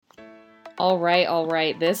All right, all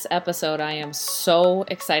right. This episode I am so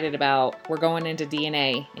excited about. We're going into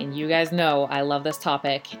DNA, and you guys know I love this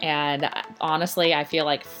topic. And honestly, I feel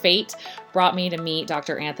like fate brought me to meet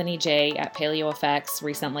Dr. Anthony J at PaleoFX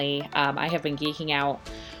recently. I have been geeking out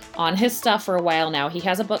on his stuff for a while now. He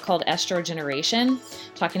has a book called Estrogeneration,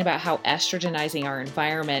 talking about how estrogenizing our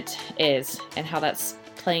environment is and how that's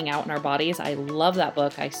playing out in our bodies. I love that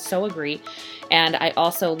book. I so agree. And I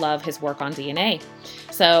also love his work on DNA.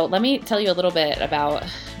 So let me tell you a little bit about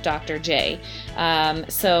Dr. J.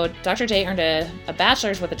 So Dr. J earned a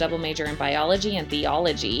bachelor's with a double major in biology and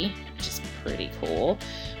theology, which is pretty cool,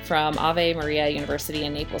 from Ave Maria University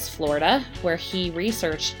in Naples, Florida, where he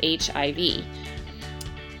researched HIV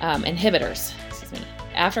inhibitors.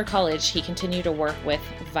 After college, he continued to work with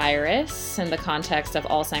virus in the context of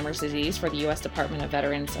Alzheimer's disease for the U.S. Department of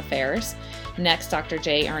Veterans Affairs. Next, Dr.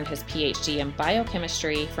 J earned his PhD in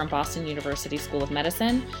biochemistry from Boston University School of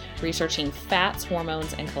Medicine, researching fats,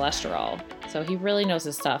 hormones, and cholesterol. So he really knows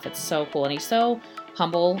his stuff. It's so cool. And he's so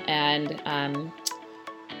humble and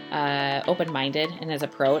open-minded in his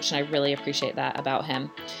approach, and I really appreciate that about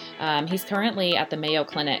him. He's currently at the Mayo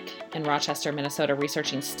Clinic in Rochester, Minnesota,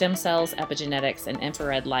 researching stem cells, epigenetics, and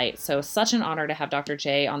infrared light. So such an honor to have Dr.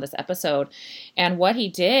 J on this episode. And what he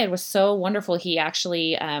did was so wonderful. He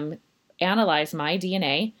actually analyzed my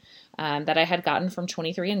DNA that I had gotten from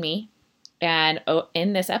 23andMe. And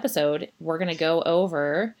in this episode, we're going to go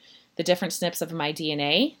over the different SNPs of my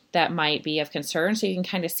DNA that might be of concern. So you can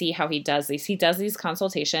kind of see how he does these. He does these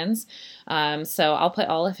consultations. So I'll put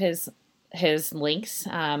all of his links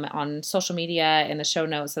on social media in the show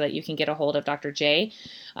notes so that you can get a hold of Dr. J.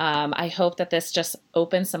 I hope that this just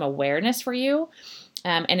opens some awareness for you.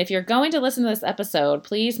 And if you're going to listen to this episode,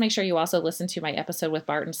 please make sure you also listen to my episode with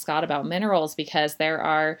Barton Scott about minerals, because there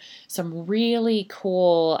are some really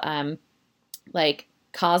cool,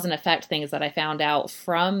 cause and effect things that I found out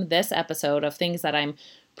from this episode of things that I'm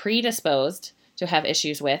predisposed to have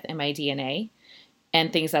issues with in my DNA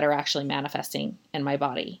and things that are actually manifesting in my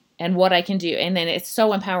body and what I can do. And then it's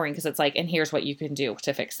so empowering because it's like, and here's what you can do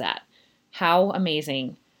to fix that. How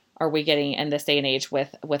amazing are we getting in this day and age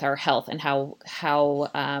with our health, and how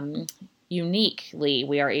uniquely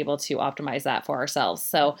we are able to optimize that for ourselves.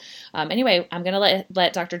 So anyway, I'm going to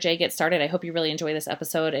let Dr. J get started. I hope you really enjoy this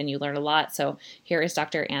episode and you learn a lot. So here is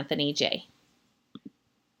Dr. Anthony J.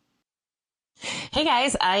 Hey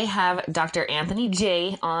guys, I have Dr. Anthony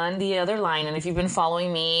J on the other line. And if you've been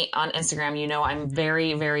following me on Instagram, you know I'm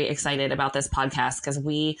very, very excited about this podcast because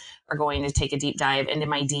we are going to take a deep dive into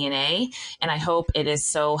my DNA. And I hope it is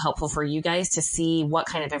so helpful for you guys to see what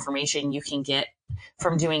kind of information you can get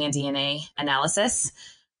from doing a DNA analysis.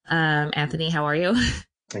 Anthony, how are you?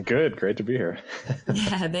 Good. Great to be here.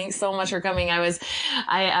 Yeah, thanks so much for coming.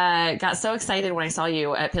 I got so excited when I saw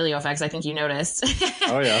you at PaleoFX. I think you noticed.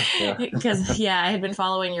 Oh, yeah. Because, I had been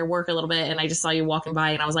following your work a little bit, and I just saw you walking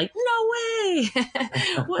by, and I was like, no way.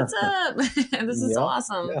 What's up? This is so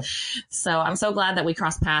awesome. Yeah. So I'm so glad that we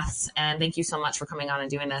crossed paths, and thank you so much for coming on and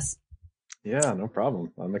doing this. Yeah, no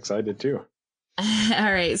problem. I'm excited too.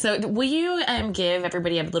 All right. So will you give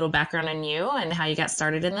everybody a little background on you and how you got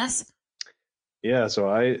started in this? Yeah, so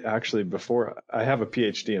I actually, I have a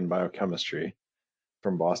PhD in biochemistry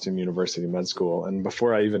from Boston University Med School. And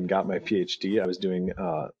before I even got my PhD,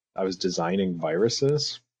 I was designing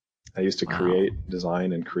viruses. I used to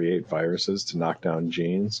design and create viruses to knock down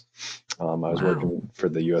genes. I was working for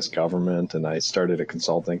the US government, and I started a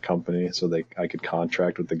consulting company so I could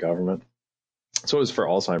contract with the government. So it was for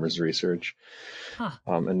Alzheimer's research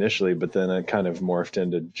initially, but then it kind of morphed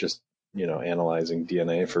into just analyzing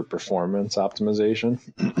DNA for performance optimization.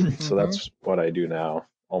 So that's what I do now,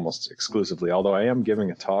 almost exclusively. Although I am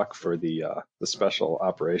giving a talk for the special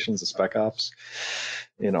operations, the Spec Ops,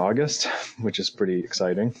 in August, which is pretty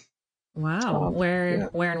exciting. Wow. Where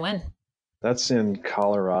and when? That's in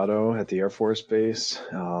Colorado at the Air Force Base.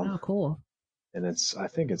 Cool. And I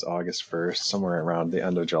think it's August 1st, somewhere around the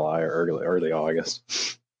end of July or early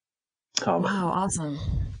August. Wow. Awesome.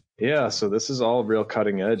 Yeah, so this is all real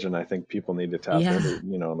cutting edge, and I think people need to tap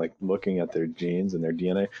into, looking at their genes and their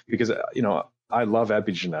DNA, because, I love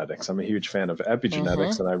epigenetics. I'm a huge fan of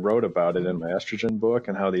epigenetics, and I wrote about it in my estrogen book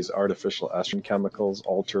and how these artificial estrogen chemicals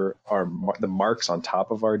alter the marks on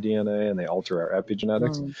top of our DNA, and they alter our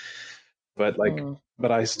epigenetics.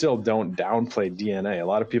 But I still don't downplay DNA. A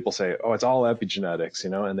lot of people say, oh, it's all epigenetics,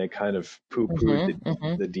 and they kind of poo-poo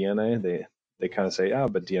the DNA. They kind of say,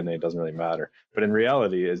 but DNA doesn't really matter. But in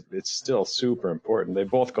reality, it's still super important. They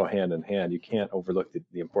both go hand in hand. You can't overlook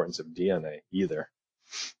the importance of DNA either.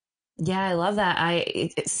 Yeah, I love that.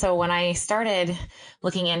 So when I started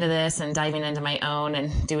looking into this and diving into my own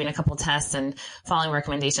and doing a couple tests and following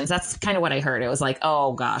recommendations, that's kind of what I heard. It was like,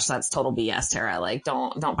 oh gosh, that's total BS, Tara. Like,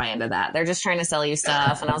 don't buy into that. They're just trying to sell you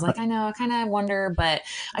stuff. And I was like, I know, I kind of wonder, but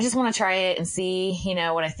I just want to try it and see,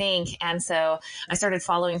 what I think. And so I started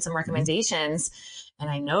following some recommendations. And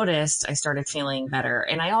I noticed I started feeling better.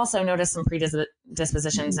 And I also noticed some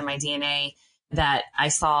predispositions in my DNA that I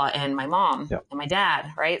saw in my mom and my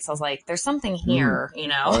dad, right? So I was like, there's something here, Oh,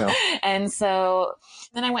 yeah. And so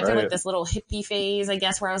then I went through Right. like this little hippie phase, I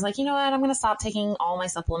guess, where I was like, you know what, I'm going to stop taking all my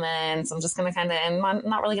supplements. I'm just going to and I'm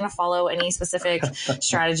not really going to follow any specific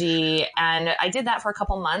strategy. And I did that for a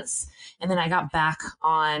couple months. And then I got back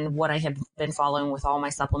on what I had been following with all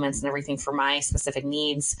my supplements and everything for my specific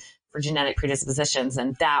needs for genetic predispositions.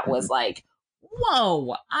 And that was like,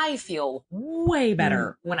 whoa, I feel way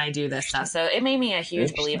better when I do this stuff. So it made me a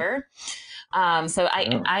huge believer. So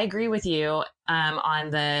I agree with you on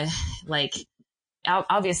the, like,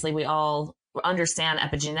 obviously we all understand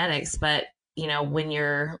epigenetics, but when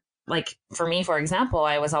you're like, for me, for example,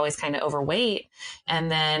 I was always kind of overweight, and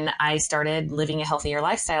then I started living a healthier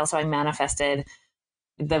lifestyle. So I manifested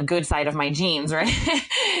the good side of my genes, right?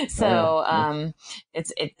 So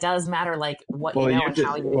it does matter, like, what you know and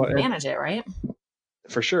how you manage it, right?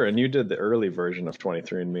 For sure. And you did the early version of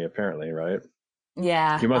 23andMe, apparently, right?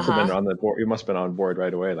 Yeah. You must have been on the board. You must have been on board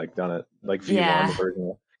right away, like done it, like V1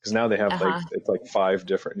 version. Because now they have it's like 5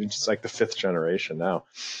 different. It's like the 5th generation now.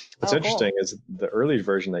 What's interesting is the early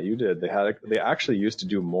version that you did. They actually used to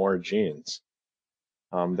do more genes.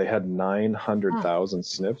 They had 900,000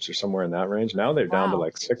 SNPs or somewhere in that range. Now they're down to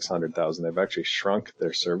like 600,000. They've actually shrunk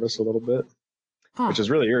their service a little bit, which is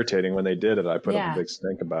really irritating. When they did it, I put up a big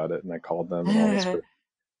stink about it, and I called them and all this. But,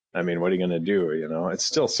 I mean, what are you going to do? It's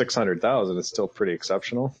still 600,000. It's still pretty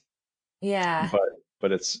exceptional. Yeah.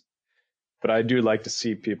 But I do like to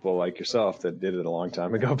see people like yourself that did it a long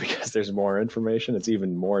time ago, because there's more information. It's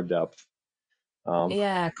even more depth.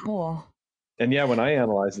 Yeah, cool. And when I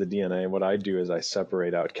analyze the DNA, what I do is I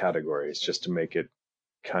separate out categories just to make it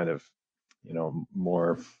kind of,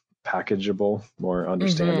 more packageable, more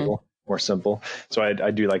understandable, more simple. So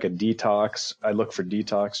I do like a detox. I look for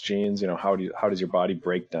detox genes. How does your body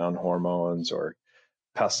break down hormones or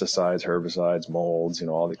pesticides, herbicides, molds,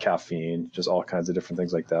 all the caffeine, just all kinds of different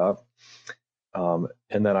things like that.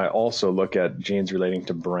 And then I also look at genes relating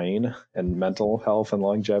to brain and mental health and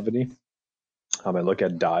longevity. I look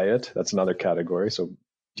at diet. That's another category. So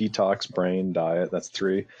detox, brain, diet, that's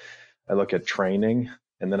 3. I look at training,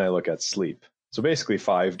 and then I look at sleep. So basically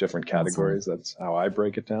 5 different categories. Awesome. That's how I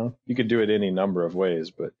break it down. You could do it any number of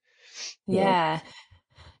ways, but yeah,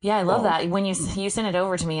 I love that. When you sent it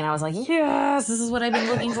over to me, and I was like, yes, this is what I've been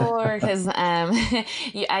looking for. Because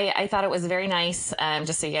I thought it was very nice.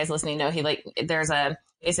 Just so you guys listening know, there's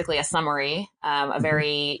basically a summary, a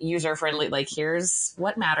very user friendly, like, here's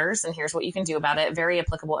what matters and here's what you can do about it. Very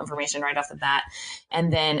applicable information right off the bat.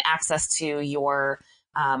 And then access to your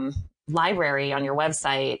library on your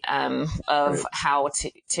website of how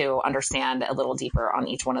to understand a little deeper on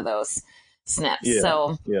each one of those SNPs.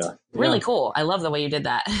 So really cool. I love the way you did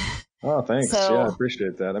that. Oh, thanks. I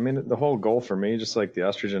appreciate that. I mean, the whole goal for me, just like the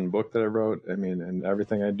estrogen book that I wrote, and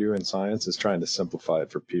everything I do in science, is trying to simplify it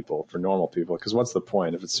for people, for normal people. Because what's the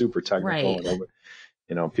point if it's super technical?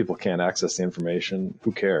 Right. People can't access the information.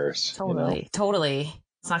 Who cares? Totally.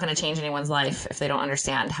 It's not going to change anyone's life if they don't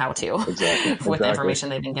understand how to with the information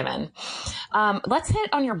they've been given. Let's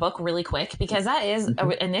hit on your book really quick, because that is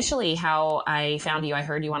initially how I found you. I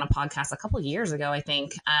heard you on a podcast a couple of years ago, I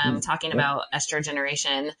think, talking about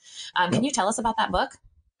estrogeneration. Can you tell us about that book?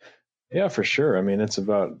 Yeah, for sure. I mean, it's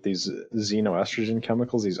about these xenoestrogen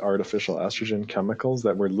chemicals, these artificial estrogen chemicals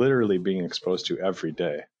that we're literally being exposed to every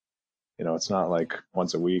day. It's not like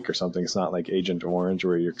once a week or something. It's not like Agent Orange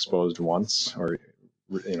where you're exposed once or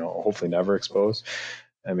hopefully never exposed.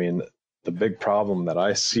 I mean, the big problem that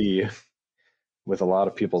I see with a lot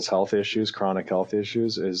of people's health issues, chronic health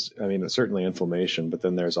issues, is, certainly inflammation, but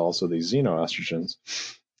then there's also these xenoestrogens,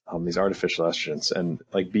 these artificial estrogens. And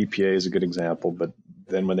like BPA is a good example, but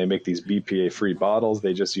then when they make these BPA-free bottles,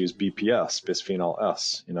 they just use BPS, bisphenol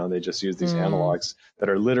S. They just use these analogs that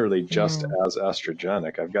are literally just as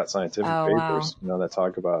estrogenic. I've got scientific papers, that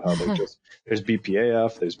talk about how there's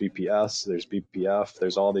BPAF, there's BPS, there's BPF,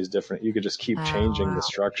 there's all these different. You could just keep changing the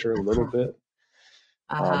structure a little bit,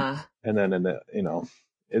 and then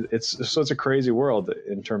it's a crazy world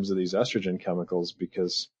in terms of these estrogen chemicals,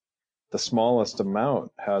 because the smallest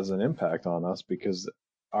amount has an impact on us, because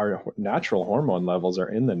our natural hormone levels are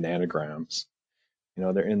in the nanograms.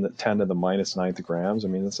 They're in the 10 to the minus 9th grams.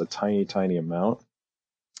 That's a tiny, tiny amount.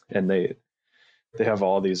 and they have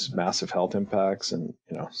all these massive health impacts, and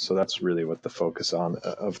so that's really what the focus on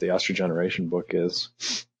of the Estrogeneration book is.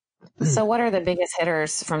 So what are the biggest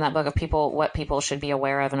hitters from that book of what people should be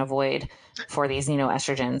aware of and avoid for these,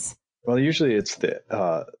 estrogens? Well, usually it's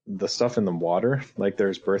the stuff in the water, like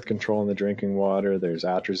there's birth control in the drinking water, there's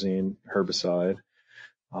atrazine, herbicide.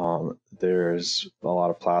 There's a lot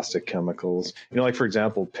of plastic chemicals. Like for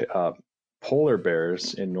example, polar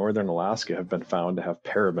bears in northern Alaska have been found to have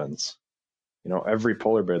parabens. Every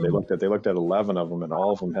polar bear they looked at 11 of them, and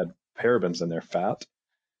all of them had parabens in their fat.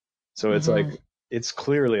 So it's like, it's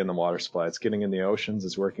clearly in the water supply. It's getting in the oceans.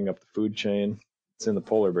 It's working up the food chain. It's in the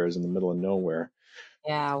polar bears in the middle of nowhere.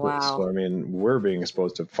 Yeah, wow. So, I mean, we're being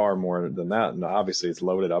exposed to far more than that. And obviously it's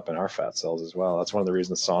loaded up in our fat cells as well. That's one of the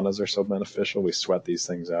reasons saunas are so beneficial. We sweat these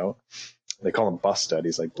things out. They call them BUS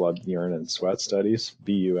studies, like blood, urine, and sweat studies,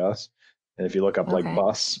 BUS. And if you look up like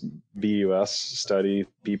BUS study,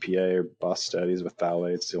 BPA or BUS studies with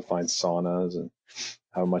phthalates, you'll find saunas and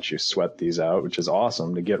how much you sweat these out, which is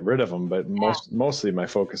awesome to get rid of them. But mostly my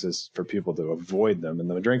focus is for people to avoid them. And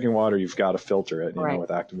the drinking water, you've got to filter it,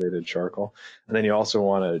 with activated charcoal. And then you also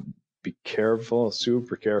want to be careful,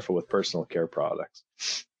 super careful with personal care products.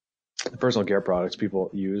 The personal care products people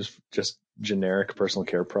use, just generic personal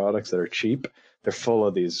care products that are cheap, they're full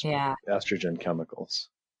of these estrogen chemicals.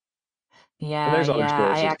 Yeah, and there's other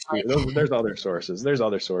sources. There's other sources. There's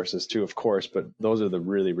other sources too, of course, but those are the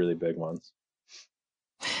really, really big ones.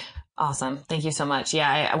 Awesome. Thank you so much.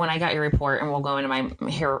 Yeah. When I got your report, and we'll go into my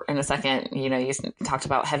here in a second, you talked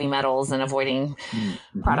about heavy metals and avoiding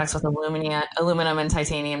products with aluminum and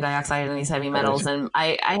titanium dioxide and these heavy metals. And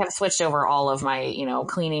I have switched over all of my,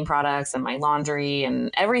 cleaning products and my laundry, and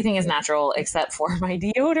everything is natural except for my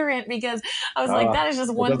deodorant, because I was like, that is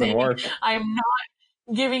just one thing I'm not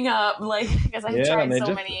giving up, because I've tried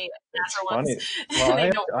so many natural ones.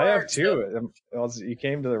 Well, I have too. You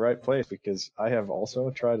came to the right place, because I have also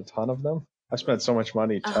tried a ton of them. I've spent so much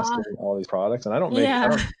money testing all these products, and I don't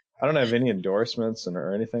have any endorsements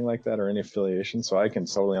or anything like that, or any affiliation, so I can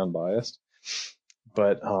totally unbiased.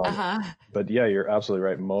 But yeah, you're absolutely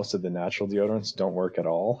right. Most of the natural deodorants don't work at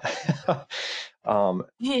all. But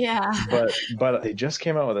they just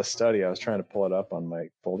came out with a study. I was trying to pull it up on my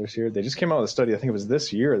folders here. They just came out with a study, I think it was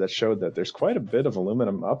this year, that showed that there's quite a bit of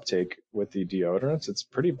aluminum uptake with the deodorants. It's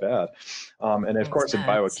pretty bad. And of course it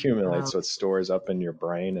bioaccumulates, so it stores up in your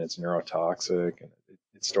brain, and it's neurotoxic, and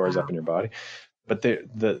it stores up in your body. But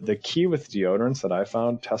the key with deodorants that I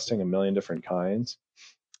found, testing a million different kinds,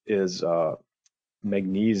 is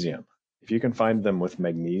magnesium. If you can find them with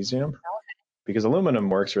magnesium, because aluminum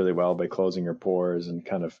works really well by closing your pores and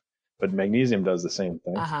but magnesium does the same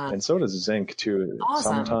thing. And so does zinc too,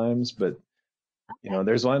 sometimes. But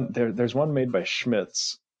there's one made by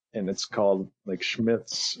Schmidt's, and it's called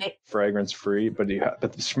Schmidt's fragrance free.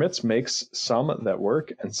 But Schmidt's makes some that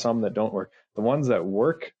work and some that don't work. The ones that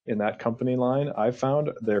work in that company line, I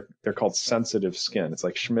found they're called sensitive skin. It's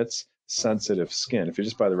like Schmidt's sensitive skin. If you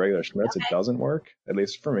just buy the regular Schmidt's, it doesn't work, at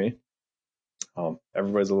least for me.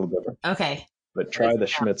 Everybody's a little different. Okay. But try the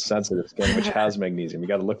Schmidt's sensitive skin, which has magnesium. You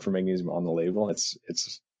got to look for magnesium on the label. It's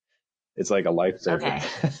like a lifesaver. Okay.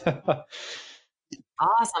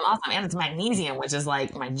 Awesome. And it's magnesium, which is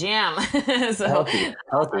like my jam. So healthy.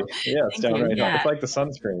 Yeah, it's downright healthy. It's like the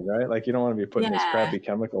sunscreen, right? Like, you don't want to be putting these crappy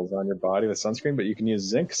chemicals on your body with sunscreen, but you can use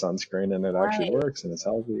zinc sunscreen, and it actually works, and it's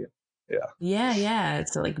healthy. Yeah.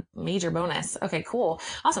 It's a major bonus. Okay, cool.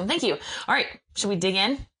 Awesome. Thank you. All right. Should we dig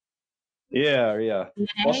in? Yeah.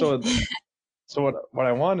 Also, so what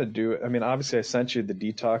I want to do, I mean, obviously I sent you the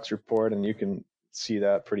detox report, and you can see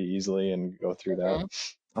that pretty easily and go through that.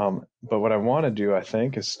 But what I want to do, I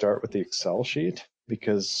think, is start with the Excel sheet,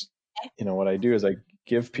 because, what I do is I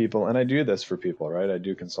give people, and I do this for people, right? I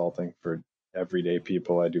do consulting for everyday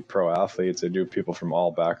people. I do pro athletes. I do people from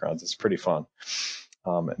all backgrounds. It's pretty fun.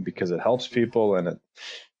 Because it helps people, and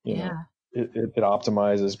it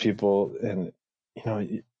optimizes people, and,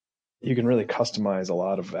 you can really customize a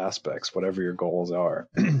lot of aspects, whatever your goals are.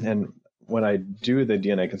 And when I do the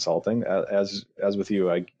DNA consulting, as with you,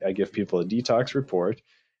 I give people a detox report,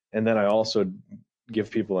 and then I also give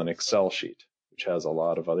people an Excel sheet, which has a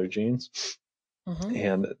lot of other genes.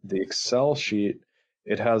 And the Excel sheet,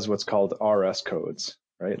 it has what's called RS codes,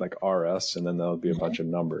 right? Like RS, and then there'll be a bunch of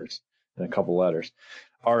numbers and a couple letters.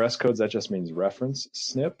 RS codes, that just means reference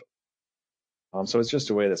SNP. So it's just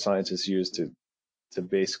a way that scientists use to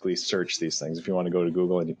basically search these things. If you want to go to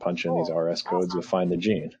Google and you punch in these RS codes, you'll find the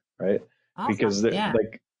gene, right? Because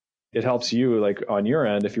it helps you, on your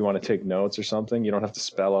end, if you want to take notes or something, you don't have to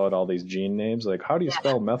spell out all these gene names. Like, how do you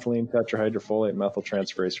spell methylene tetrahydrofolate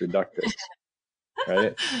methyltransferase reductase?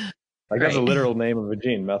 right? Like that's a Right. literal name of a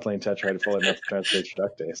gene, methylene tetrahydrofolate methyltransferase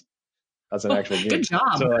reductase. That's an actual Good gene.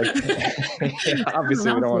 job. So like, yeah,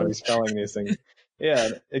 obviously we don't want to be Mouthful. spelling these things. Yeah,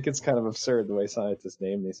 it gets kind of absurd the way scientists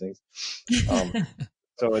name these things.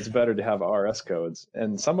 So it's better to have RS codes,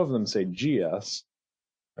 and some of them say GS,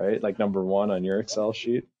 right? Like number 1 on your Excel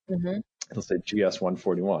sheet, it'll say GS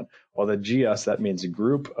 141. Well, the GS, that means a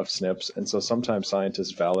group of SNPs, and so sometimes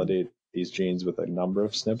scientists validate these genes with a number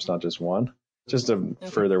of SNPs, not just one. Just a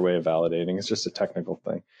further way of validating. It's just a technical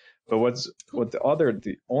thing. But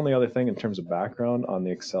the only other thing in terms of background on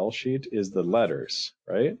the Excel sheet is the letters,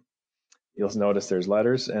 right? You'll notice there's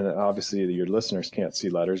letters, and obviously your listeners can't see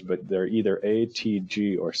letters, but they're either A, T,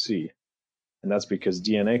 G, or C. And that's because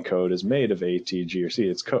DNA code is made of A, T, G, or C.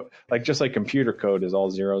 It's code, like just like computer code is all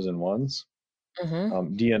zeros and ones.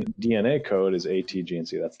 DNA code is A, T, G, and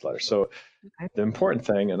C. That's the letter. So the important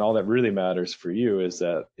thing, and all that really matters for you, is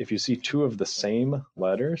that if you see two of the same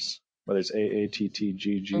letters, whether it's A, A, T, T,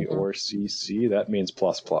 G, G, or C, C, that means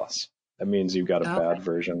plus plus. That means you've got a bad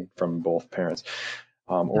version from both parents.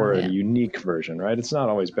 Or a unique version, right? It's not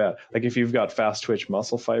always bad. Like if you've got fast twitch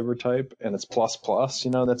muscle fiber type and it's plus plus,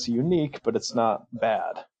 that's unique, but it's not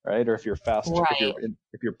bad, right? Or if you're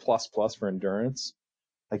if you're plus plus for endurance,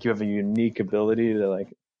 like you have a unique ability to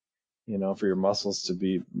like, for your muscles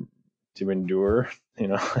to endure,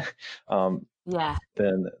 then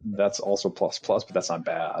that's also plus plus, but that's not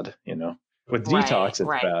bad, With detox, it's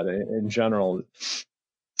bad. In general,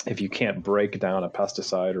 if you can't break down a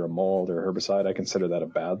pesticide or a mold or a herbicide, I consider that a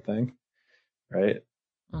bad thing, right?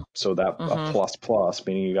 So that a plus plus,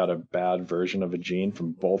 meaning you got a bad version of a gene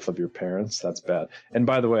from both of your parents, that's bad. And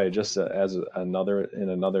by the way, just as in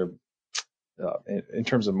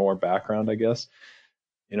terms of more background, I guess,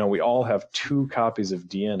 we all have 2 copies of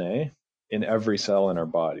DNA in every cell in our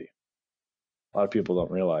body. A lot of people don't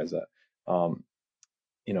realize that.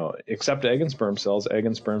 Except egg and sperm cells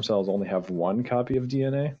only have 1 copy of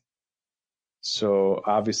DNA. So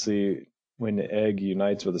obviously, when the egg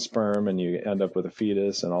unites with a sperm and you end up with a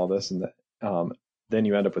fetus and all this, and then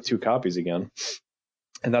you end up with 2 copies again.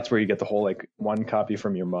 And that's where you get the whole 1 copy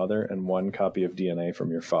from your mother and 1 copy of DNA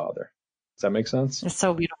from your father. Does that make sense? It's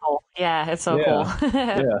so beautiful. Yeah, it's so cool.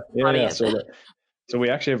 Yeah. So we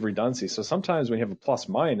actually have redundancy. So sometimes when you have a plus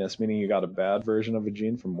minus, meaning you got a bad version of a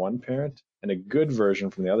gene from one parent and a good version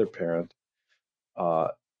from the other parent,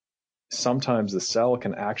 sometimes the cell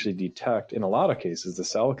can actually detect, in a lot of cases, the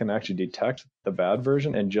cell can actually detect the bad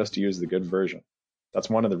version and just use the good version. That's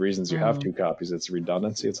one of the reasons you have 2 copies. It's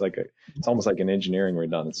redundancy. It's almost like an engineering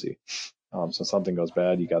redundancy. So something goes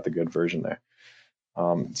bad, you got the good version there.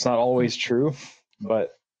 It's not always true,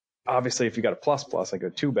 but obviously if you got a plus plus, like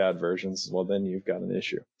 2 bad versions, well, then you've got an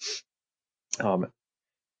issue.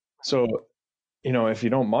 So, if you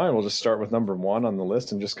don't mind, we'll just start with number 1 on the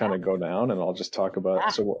list and just kind of go down, and I'll just talk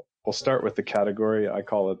about, so we'll start with the category. I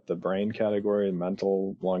call it the brain category,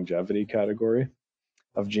 mental longevity category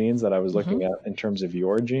of genes that I was looking at in terms of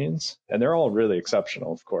your genes. And they're all really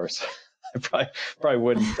exceptional, of course. I probably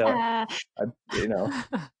wouldn't tell,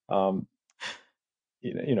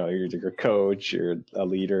 you're a coach, you're a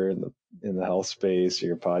leader in the health space,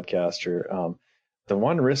 you're a podcaster. The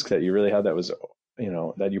one risk that you really had that was,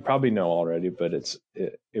 that you probably know already, but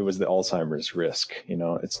it was the Alzheimer's risk.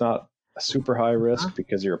 It's not a super high risk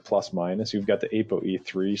because you're a plus minus. You've got the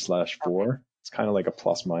ApoE3/4. It's kind of like a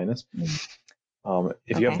plus minus.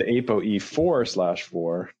 If you have the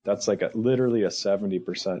ApoE4/4, that's literally a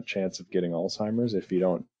 70% chance of getting Alzheimer's if you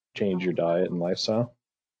don't change your diet and lifestyle.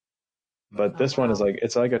 But this one is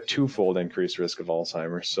it's like a 2-fold increased risk of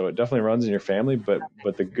Alzheimer's. So it definitely runs in your family. But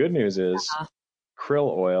the good news is krill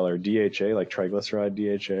oil, or DHA, like triglyceride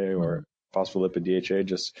DHA or phospholipid DHA,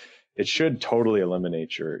 it should totally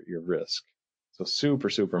eliminate your risk. So super,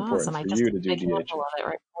 super important for you to do DHA.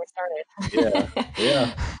 Right before we started.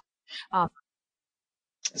 Yeah.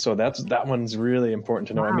 So that one's really important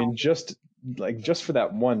to know. I mean, just for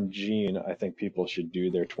that one gene, I think people should do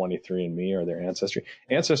their 23andMe or their Ancestry.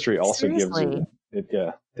 Ancestry also gives you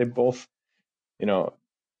they both,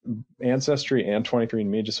 Ancestry and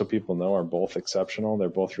 23andMe, just so people know, are both exceptional. They're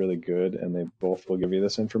both really good, and they both will give you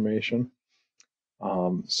this information.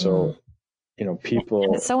 People.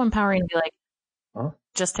 And it's so empowering to be like,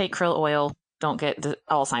 just take krill oil, don't get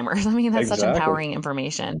Alzheimer's. I mean, that's such empowering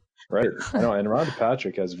information. Right. I know. And Rhonda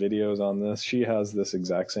Patrick has videos on this. She has this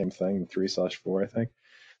exact same thing, 3/4, I think.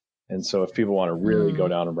 And so if people want to really go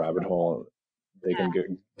down a rabbit hole, they can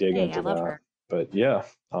dig into that. Her. But yeah.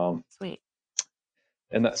 Sweet.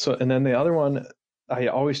 And then the other one, I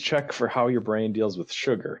always check for how your brain deals with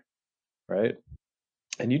sugar, right?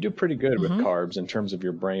 And you do pretty good with Mm-hmm. carbs in terms of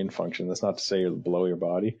your brain function. That's not to say you're below your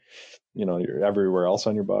body. You're everywhere else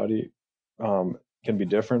on your body can be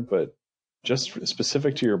different, but just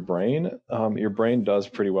specific to your brain does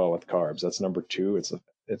pretty well with carbs. That's number two.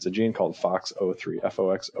 It's a gene called FOXO3,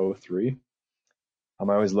 FOXO3. I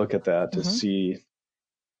always look at that to Mm-hmm. see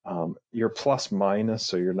you're plus minus,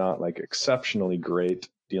 so you're not like exceptionally great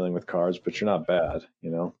dealing with carbs, but you're not bad.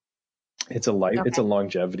 It's a Okay.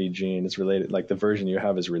 longevity gene. It's related, like the version you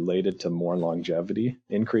have is related to more longevity,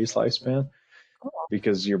 increased lifespan, Cool.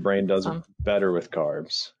 because your brain does Awesome. better with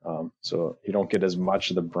carbs. So you don't get as much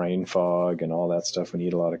of the brain fog and all that stuff when you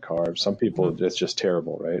eat a lot of carbs. Some Mhm. people, it's just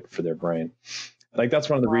terrible, right, for their brain. Like that's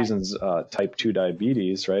one of the Right. reasons type 2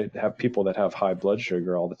 diabetes, right? Have people that have high blood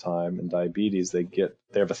sugar all the time and diabetes, they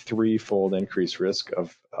have a threefold increased risk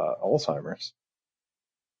of Alzheimer's.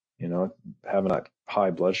 Having a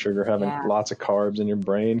high blood sugar, having Yeah. lots of carbs in your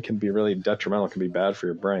brain can be really detrimental, can be bad for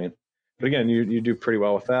your brain. But again, you do pretty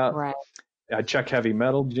well with that. Right. I check heavy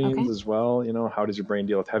metal genes Okay. as well. How does your brain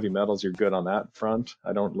deal with heavy metals? You're good on that front.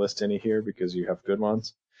 I don't list any here because you have good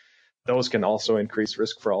ones. Those can also increase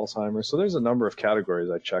risk for Alzheimer's. So there's a number of categories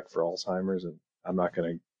I check for Alzheimer's, and I'm not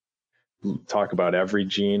going to talk about every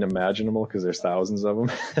gene imaginable because there's thousands of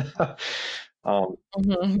them.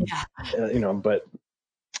 Mm-hmm. But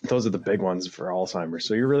those are the big ones for Alzheimer's.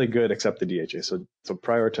 So you're really good, except the DHA. So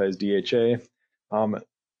prioritize DHA.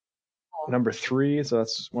 Number three, so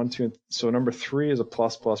that's one, two. So number three is a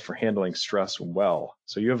plus plus for handling stress well.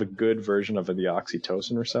 So you have a good version of the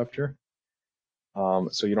oxytocin receptor.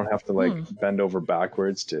 So you don't have to like Hmm. bend over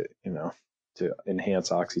backwards to enhance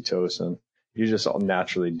oxytocin. You just all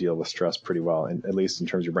naturally deal with stress pretty well, at least in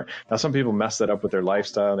terms of your brain. Now, some people mess that up with their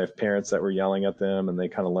lifestyle. They have parents that were yelling at them and they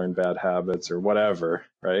kind of learn bad habits or whatever,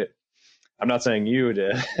 right? I'm not saying you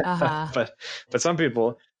did, Uh-huh. but some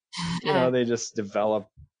people, they just develop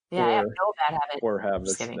Yeah, I have poor no bad habits. poor Just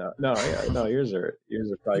habits. kidding. No, yeah, no, yours are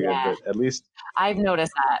probably good, Yeah. but at least, I've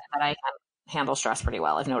noticed that I can handle stress pretty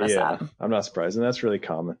well. I've noticed yeah, that. I'm not surprised, and that's really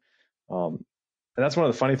common. Um, and that's one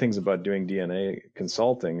of the funny things about doing DNA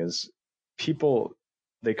consulting is people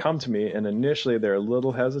they come to me and initially they're a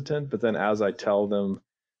little hesitant, but then as I tell them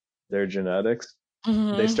their genetics, they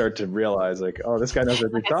Mm-hmm. start to realize like, oh, this guy knows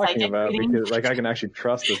what Like he's a talking psychic about reading. because like I can actually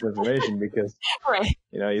trust this information because Right.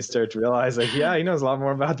 you start to realize like, yeah, he knows a lot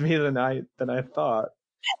more about me than I thought.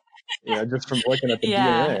 Just from looking at the Yeah,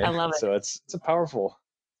 I DNA. love So it's a powerful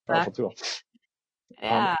it. tool.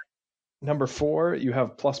 Um, Yeah. Number four, you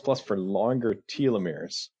have plus plus for longer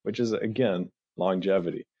telomeres, which is again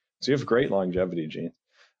longevity. So you have great longevity genes.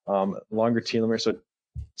 Longer telomeres.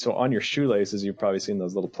 So on your shoelaces, you've probably seen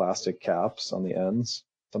those little plastic caps on the ends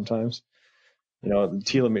sometimes.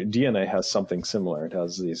 Telomere DNA has something similar. It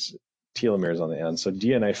has these telomeres on the end. So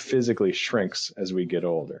DNA physically shrinks as we get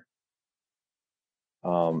older.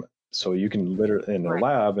 So you can literally in Right.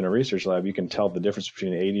 a research lab, you can tell the difference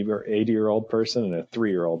between an 80-year-old person and a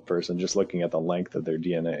 3-year-old person just looking at the length of their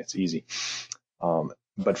DNA. It's easy.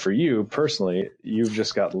 But for you personally, you've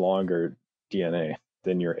just got longer DNA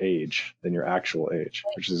than than your actual age,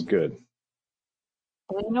 which is good.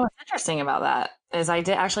 Well, what's interesting about that is I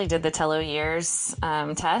did the Tello years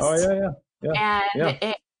Oh test, yeah, yeah, yeah, and yeah.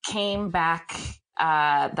 it came back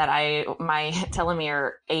that my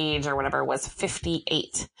telomere age or whatever was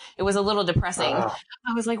 58. It was a little depressing. Ah,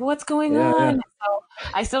 I was like, "What's going yeah, yeah. on?" So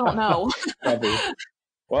I still don't know. Probably.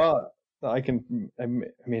 Well, I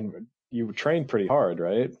mean, you train pretty hard,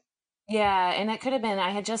 right? Yeah, and it could have been I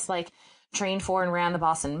had just like trained for and ran the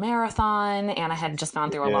Boston Marathon, and I had just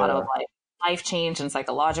gone through a lot of Yeah. like life change and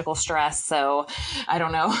psychological stress. So I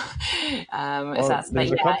don't know if Well, but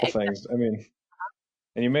there's a yeah, couple things. I mean,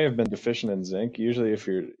 and you may have been deficient in zinc. Usually, if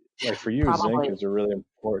you're like for you, zinc probably. is a really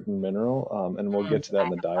important mineral, and we'll get to that I in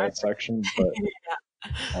the have learned. diet section. But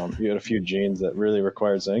you had a few genes that really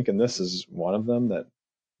require zinc, and this is one of them. That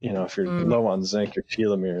if you're Mm, low on zinc, your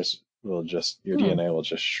telomeres your mm. DNA will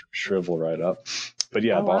just shrivel right up. But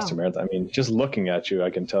yeah, Oh Boston wow. Marathon. I mean, just looking at you, I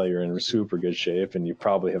can tell you're in super good shape, and you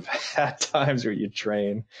probably have had times where you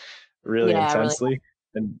train really Yeah, really intensely,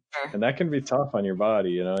 and sure. and that can be tough on your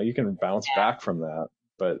body. You can bounce Yeah, back from that,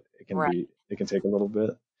 but right. it can take a little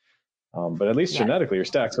bit. But at least Yeah. genetically you're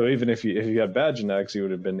stacked. So even if you had bad genetics, you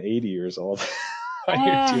would have been 80 years old on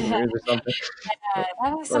your Yeah, telomeres or something.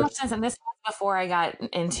 that makes so Or much sense. And this was before I got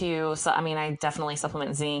into, so I mean, I definitely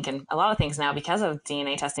supplement zinc and a lot of things now because of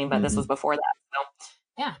DNA testing, but this was Mhm. before that. So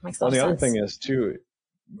yeah, makes a Well, lot of the other thing sense. is too,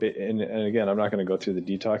 and again, I'm not going to go through the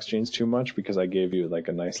detox genes too much because I gave you like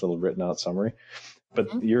a nice little written out summary. But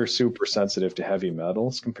Mm-hmm. you're super sensitive to heavy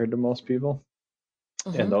metals compared to most people,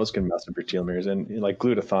 and Mm-hmm. those can mess up your telomeres. And like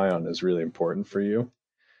glutathione is really important for you.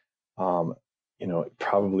 um,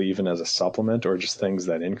 probably even as a supplement or just things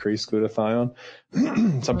that increase glutathione.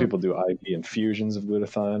 Some Mm. people do IV infusions of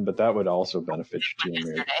glutathione, but that would also benefit your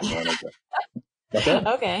telomeres if you wanted to. What's that?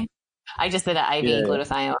 Okay. I just did an Yeah, IV yeah.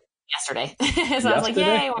 glutathione yesterday. So I was like,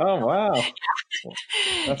 Yesterday? yay. Oh, wow.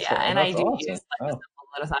 Yeah. And I That's do use awesome. like Wow.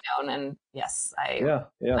 the simple glutathione. And yes, Yeah,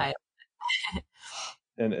 yeah. I,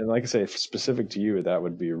 And like I say, specific to you, that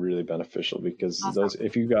would be really beneficial because awesome. those,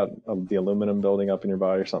 if you got the aluminum building up in your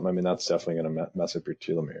body or something, I mean, that's definitely going to mess up your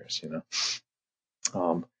telomeres,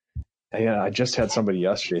 Um, and yeah, I just had somebody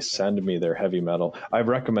yesterday send me their heavy metal. I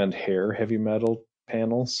recommend hair heavy metal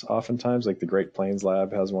panels oftentimes, like the Great Plains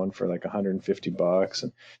Lab has one for like $150.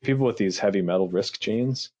 And people with these heavy metal risk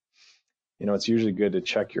genes, it's usually good to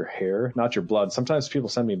check your hair, not your blood. Sometimes people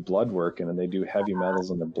send me blood work and they do heavy metals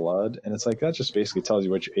in the blood. And it's like, that just basically tells you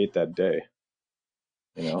what you ate that day,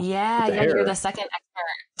 Yeah. but the Yeah. You're the hair, second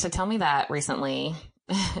expert to tell me that recently.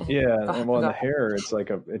 yeah. Go, And well, in go. the hair, it's like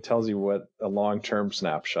it tells you what a long-term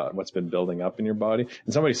snapshot, what's been building up in your body.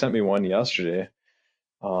 And somebody sent me one yesterday,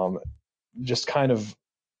 um, just kind of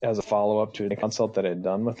as a follow-up to a consult that I had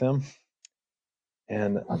done with him.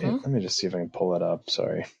 And Mm-hmm. let me just see if I can pull it up.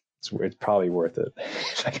 Sorry. It's probably worth it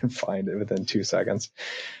if I can find it within 2 seconds.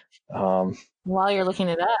 Um, While you're looking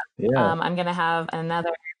it up, yeah. I'm going to have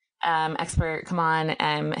another expert come on.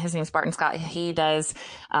 His name's Barton Scott. He does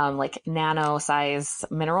like nano size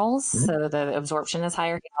minerals, Mhm. so the absorption is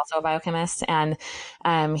higher. He's also a biochemist, and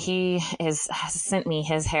has sent me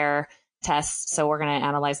his hair test. So we're going to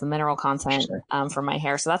analyze the mineral content Interesting. for my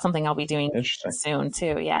hair. So that's something I'll be doing Interesting. soon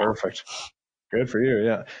too. Yeah. Perfect. Good for you.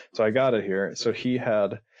 Yeah. So I got it here. So he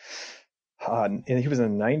had, and he was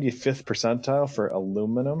in the 95th percentile for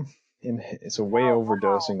aluminum. So way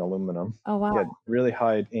overdosing aluminum. Oh He wow. had really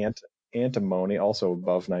high antimony, also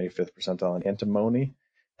above 95th percentile in antimony.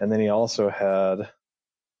 And then he also had,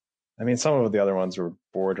 I mean, some of the other ones were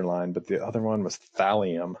borderline, but the other one was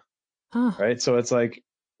thallium, Huh. right? So it's like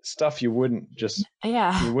stuff you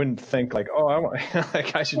Yeah. wouldn't think like, oh,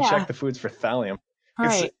 like I should Yeah. check the foods for thallium.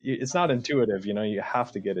 Right. It's not intuitive, you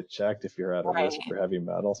have to get it checked if you're at a risk Right. for heavy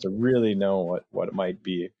metals to really know what it might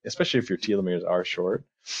be, especially if your telomeres are short,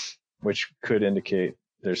 which could indicate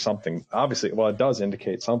there's something, obviously, well, it does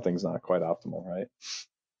indicate something's not quite optimal, right?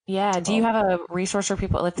 Yeah. Do you Um, have a resource for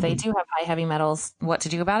people if they do have high heavy metals, what to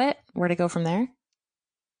do about it? Where to go from there?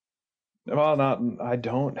 Well, not I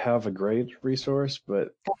don't have a great resource,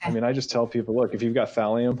 but I Okay. mean, I just tell people, look, if you've got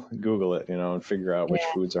thallium, Google it, and figure out which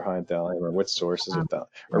Yeah. foods are high in thallium or which sources Um, of thallium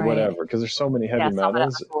or right. whatever, because there's so many Yeah. heavy Sum it at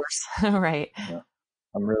metals. the source. Right. Yeah,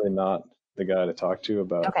 I'm really not the guy to talk to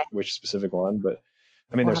about Okay. which specific one, but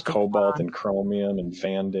I mean, We'll there's have to get one cobalt on. and chromium and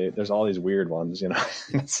vandate. There's all these weird ones.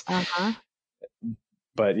 It's- Uh-huh.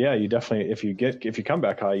 but yeah, you definitely, if you come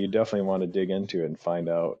back high, you definitely want to dig into it and find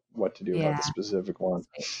out what to do about Yeah. the specific one.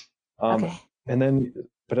 Um, Okay. and then,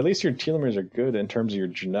 but at least your telomeres are good in terms of your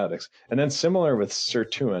genetics. And then similar with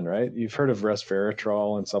sirtuin, right? You've heard of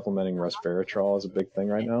resveratrol, and supplementing resveratrol is a big thing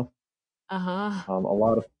right now. Uh-huh. A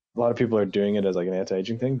lot of people are doing it as like an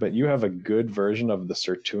anti-aging thing, but you have a good version of the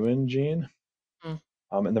sirtuin gene. Mm.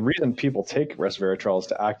 And the reason people take resveratrol is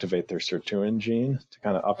to activate their sirtuin gene to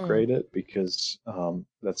kind of Mm. upgrade it because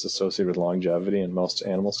that's associated with longevity in most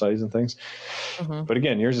animal studies and things. Mm-hmm. But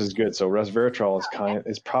again, yours is good. So resveratrol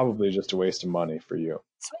is probably just a waste of money for you.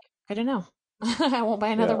 Sweet. Good to know. I won't buy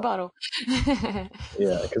another Yeah, bottle.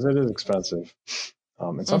 yeah, because it is expensive.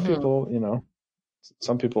 And Mm-hmm.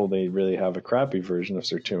 some people they really have a crappy version of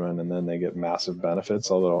sirtuin, and then they get massive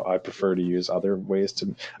benefits. Although I prefer to use other ways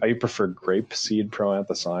to. I prefer grape seed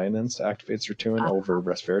proanthocyanins to activate sirtuin over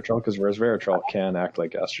resveratrol because resveratrol can act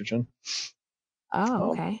like estrogen. Oh, Um,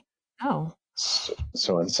 okay. Oh,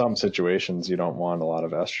 so in some situations, you don't want a lot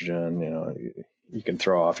of estrogen. You can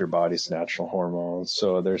throw off your body's natural hormones.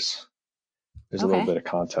 So there's a little okay. bit of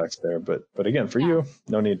context there, but again, for Yeah. you,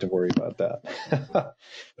 no need to worry about that.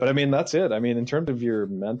 But I mean, that's it. I mean, in terms of your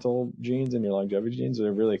mental genes and your longevity genes,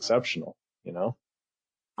 they're really exceptional. You know, no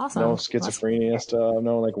Awesome. Let's schizophrenia stuff,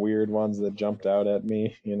 no like weird ones that jumped out at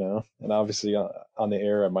me. And obviously on the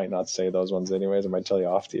air, I might not say those ones anyways. I might tell you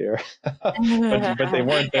off the air, but they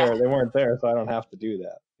weren't Yeah. there. They weren't there, so I don't have to do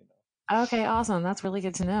that. Okay, awesome. That's really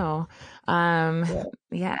good to know. Um,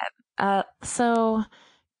 Yeah. yeah. So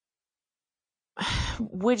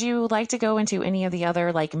would you like to go into any of the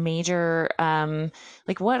other like major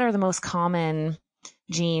like what are the most common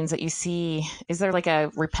genes that you see? Is there like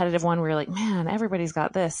a repetitive one where you're like, man, everybody's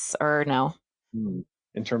got this or no? Hmm.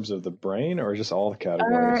 In terms of the brain or just all the Or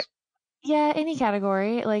categories? yeah, any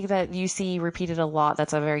category like that you see repeated a lot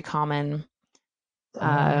that's a very common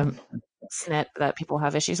um Um, SNP that people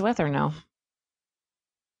have issues with or no?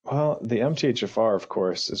 Well, the MTHFR, of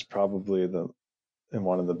course, is probably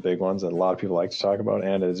one of the big ones that a lot of people like to talk about,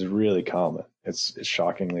 and it's really common. It's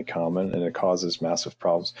shockingly common, and it causes massive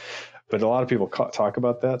problems. But a lot of people talk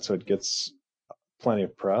about that, so it gets plenty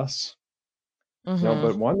of press. Mm-hmm.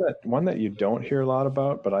 But one that you don't hear a lot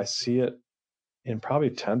about, but I see it in probably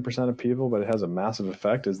 10% of people, but it has a massive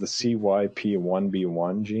effect, is the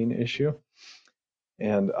CYP1B1 gene issue.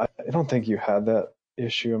 And I don't think you had that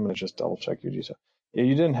issue. I'm going to just double check your detail. Yeah,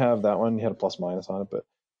 you didn't have that one. You had a plus minus on it, but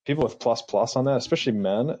people with plus plus on that, especially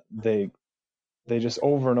men, they just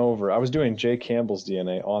over and over. I was doing Jay Campbell's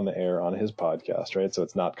DNA on the air on his podcast, right? So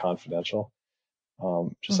it's not confidential,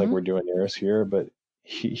 just like we're doing yours here. But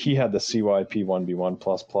he had the CYP1B1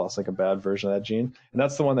 plus plus, like a bad version of that gene, and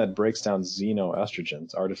that's the one that breaks down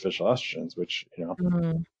xenoestrogens, artificial estrogens, which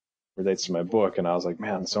relates to my book. And I was like,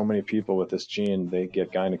 man, so many people with this gene, they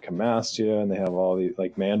get gynecomastia and they have all these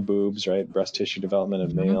like man boobs, right? Breast tissue development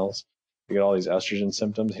in males. They get all these estrogen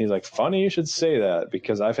symptoms. He's like, funny you should say that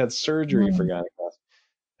because I've had surgery for gynecomastia.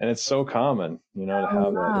 And it's so common, to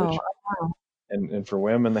have that issue. And for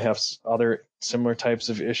women, they have other similar types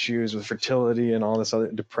of issues with fertility and all this other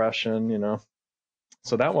depression.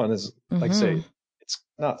 So that one is, like say, it's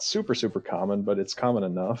not super, super common, but it's common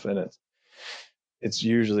enough. And it's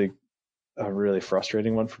usually a really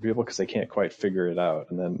frustrating one for people because they can't quite figure it out.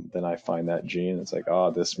 And then I find that gene. It's like, oh,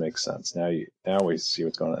 this makes sense. Now we see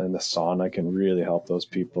what's going on. And the sauna can really help those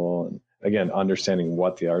people. And again, understanding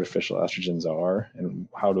what the artificial estrogens are and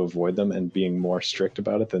how to avoid them and being more strict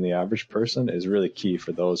about it than the average person is really key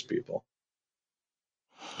for those people.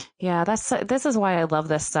 Yeah, this is why I love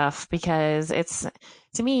this stuff, because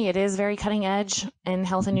to me, it is very cutting edge in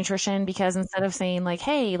health and nutrition, because instead of saying like,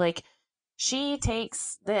 hey, like she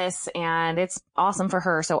takes this and it's awesome for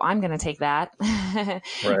her, so I'm going to take that.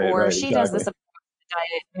 Or she does this diet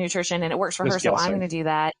nutrition and it works for her, so I'm going to do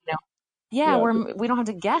that. We don't have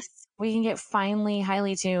to guess. We can get finely,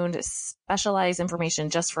 highly tuned, specialized information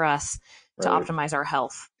just for us to optimize our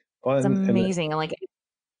health. Well, it's amazing. I was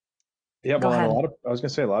going to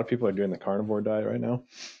say a lot of people are doing the carnivore diet right now.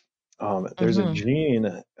 There's a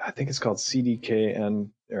gene, I think it's called CDKN2A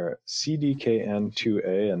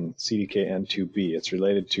and CDKN2B. It's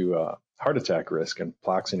related to heart attack risk and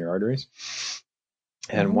plaques in your arteries.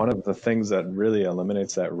 And one of the things that really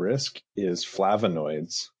eliminates that risk is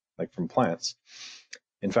flavonoids, like from plants.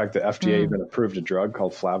 In fact, the FDA even approved a drug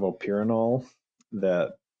called flavopirinol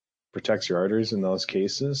that protects your arteries in those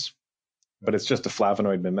cases. But it's just a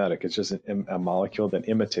flavonoid mimetic. It's just a molecule that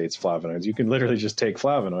imitates flavonoids. You can literally just take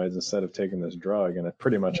flavonoids instead of taking this drug, and it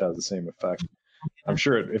pretty much has the same effect. I'm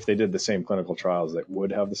sure if they did the same clinical trials, they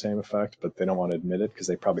would have the same effect, but they don't want to admit it because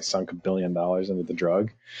they probably sunk $1 billion into the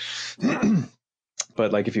drug.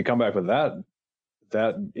 But like if you come back with that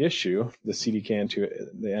issue, the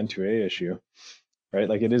CDKN2, the N2A issue, right?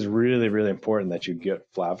 Like it is really, really important that you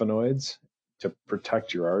get flavonoids to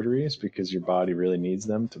protect your arteries because your body really needs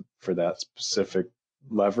them for that specific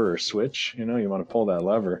lever or switch. You want to pull that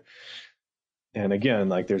lever. And again,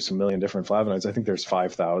 like there's a million different flavonoids. I think there's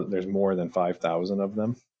 5,000. There's more than 5,000 of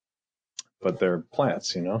them, but they're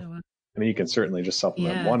plants. I mean, you can certainly just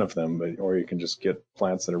supplement one of them, or you can just get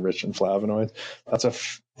plants that are rich in flavonoids.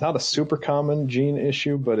 That's not a super common gene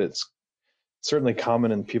issue, but it's certainly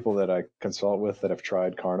common in people that I consult with that have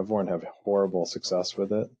tried carnivore and have horrible success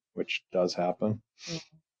with it, which does happen.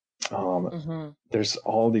 There's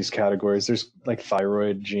all these categories. There's like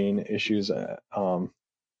thyroid gene issues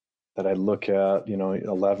that I look at,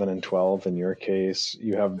 11 and 12 in your case.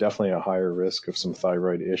 You have definitely a higher risk of some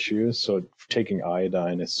thyroid issues. So taking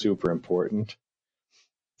iodine is super important.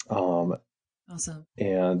 Awesome.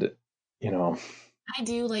 And, I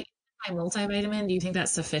do like my multivitamin. Do you think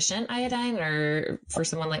that's sufficient iodine, or for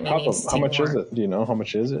someone like me? How much is it? Do you know how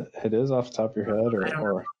much it is off the top of your head,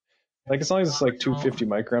 or like as long as it's like 250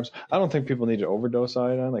 micrograms? I don't think people need to overdose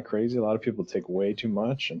iodine like crazy. A lot of people take way too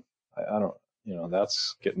much, and I don't.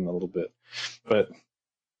 That's getting a little bit, but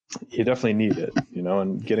you definitely need it.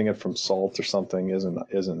 And getting it from salt or something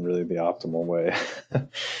isn't really the optimal way.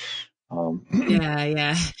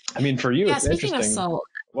 Yeah. I mean, for you, it's interesting. Of salt.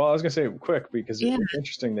 Well, I was gonna say quick because it's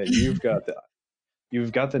interesting that you've got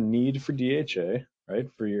the need for DHA, right?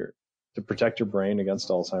 To protect your brain against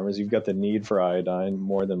Alzheimer's. You've got the need for iodine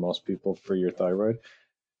more than most people for your thyroid.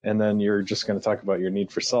 And then you're just going to talk about your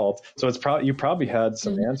need for salt. So it's you probably had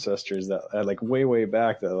some ancestors that like way, way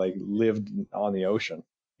back that like lived on the ocean,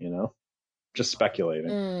 just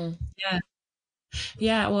speculating.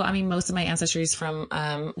 Yeah. Well, I mean, most of my ancestry is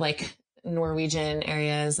from like Norwegian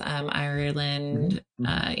areas, Ireland,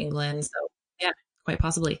 England. So yeah, quite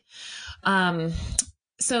possibly.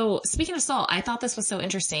 So speaking of salt, I thought this was so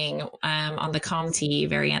interesting. On the COMT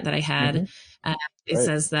variant that I had, uh, it Right.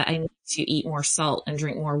 says that I need to eat more salt and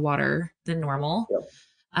drink more water than normal. Yep.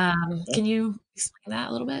 Can you explain that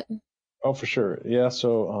a little bit? Oh, for sure. Yeah.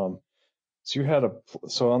 So you had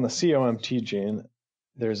so on the COMT gene,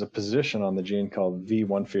 there's a position on the gene called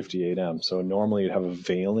V158M. So normally you'd have a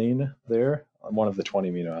valine there on one of the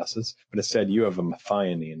 20 amino acids, but instead you have a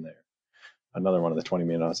methionine there, another one of the 20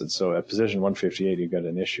 amino acids. So at position 158, you got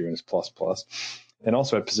an issue and it's plus plus. And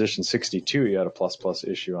also at position 62, you had a plus plus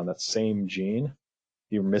issue on that same gene.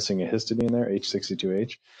 You're missing a histidine there,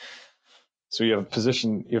 H62H. So you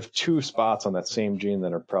have two spots on that same gene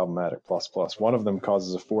that are problematic, plus plus. One of them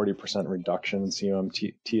causes a 40% reduction in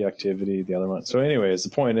COMT activity, the other one. So anyways, the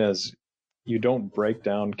point is you don't break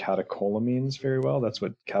down catecholamines very well. That's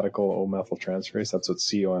what catechol O-methyltransferase, that's what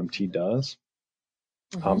COMT does.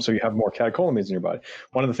 So you have more catecholamines in your body.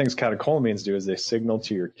 One of the things catecholamines do is they signal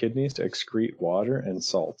to your kidneys to excrete water and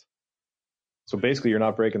salt. So basically, you're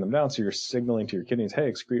not breaking them down. So you're signaling to your kidneys,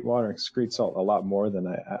 hey, excrete water and excrete salt a lot more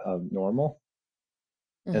than normal.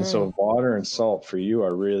 And so water and salt for you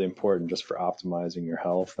are really important just for optimizing your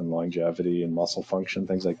health and longevity and muscle function,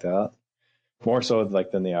 things like that. More so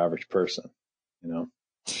like than the average person, you know?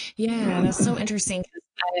 Yeah, that's so interesting.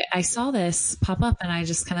 I saw this pop up and I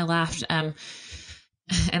just kind of laughed.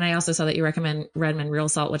 And I also saw that you recommend Redmond Real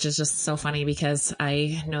Salt, which is just so funny because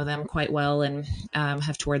I know them quite well and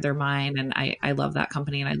have toured their mine. And I love that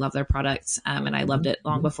company and I love their products. And I loved it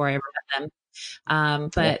long before I ever met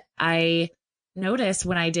them. But I noticed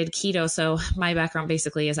when I did keto, so my background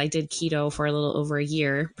basically is I did keto for a little over a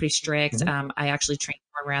year, pretty strict. I actually trained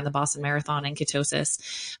and ran the Boston Marathon in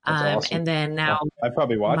ketosis. Awesome. And then now I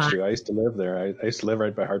probably watched you. I used to live there. I used to live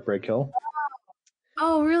right by Heartbreak Hill.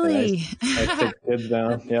 Oh, really? I take kids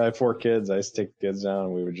down. Yeah, I have 4 kids. I used to take kids down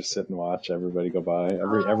and we would just sit and watch everybody go by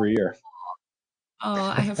every year. Oh,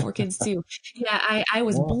 I have 4 kids too. Yeah, I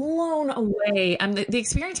was blown away. The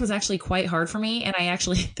experience was actually quite hard for me. And I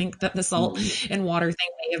actually think that the salt and water thing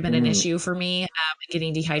may have been an issue for me.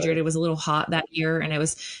 Getting dehydrated. It was a little hot that year. And it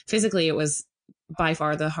was by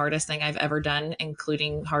far the hardest thing I've ever done,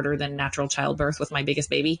 including harder than natural childbirth with my biggest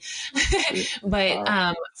baby.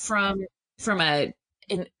 But from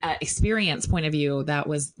an experience point of view, that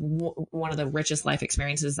was one of the richest life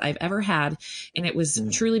experiences I've ever had. And it was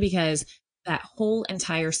truly because that whole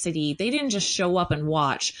entire city, they didn't just show up and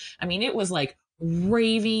watch. I mean, it was like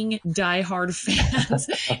raving diehard fans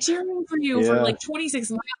cheering for you for like 26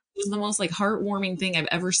 miles. It was the most like heartwarming thing I've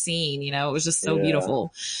ever seen. You know, it was just so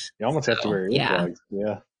beautiful. You almost have to wear earplugs.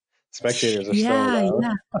 Yeah. Spectators are so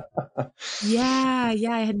loud. Yeah.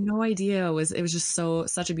 I had no idea. It was just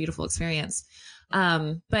such a beautiful experience.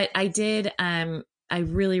 But I did, I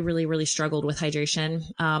really, really, really struggled with hydration,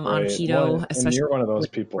 on keto, especially. And you're one of those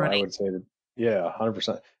people running. I would say that,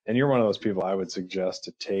 100%. And you're one of those people I would suggest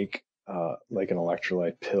to take, like an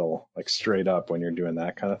electrolyte pill, like straight up when you're doing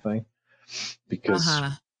that kind of thing, because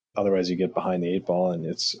otherwise you get behind the 8 ball and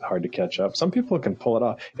it's hard to catch up. Some people can pull it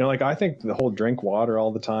off. You know, like I think the whole drink water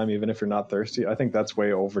all the time, even if you're not thirsty, I think that's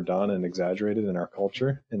way overdone and exaggerated in our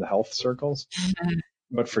culture, in the health circles.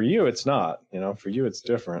 But for you, it's not, for you, it's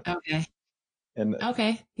different. Okay. And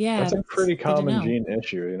yeah, that's a pretty common gene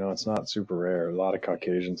issue. It's not super rare. A lot of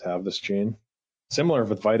Caucasians have this gene. Similar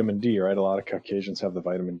with vitamin D, right? A lot of Caucasians have the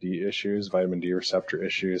vitamin D issues, vitamin D receptor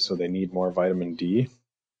issues, so they need more vitamin D.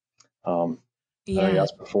 I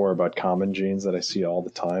asked before about common genes that I see all the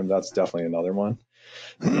time. That's definitely another one.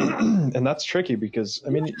 And that's tricky because, I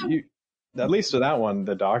mean, at least with that one,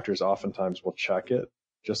 the doctors oftentimes will check it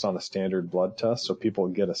just on a standard blood test, so people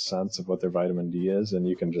get a sense of what their vitamin D is, and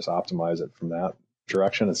you can just optimize it from that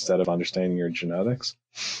direction instead of understanding your genetics.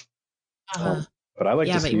 But I like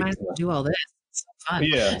to see. But you might as well do all this. It's so fun.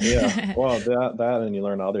 Yeah. Well, that and you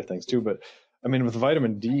learn other things too. But I mean, with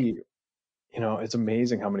vitamin D, it's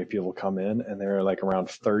amazing how many people come in and they're like around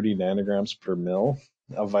 30 nanograms per mil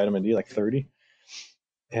of vitamin D, like 30.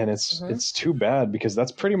 And it's too bad because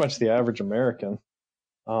that's pretty much the average American.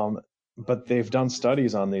 But they've done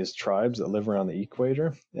studies on these tribes that live around the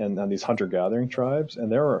equator and on these hunter-gathering tribes,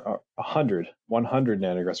 and there are 100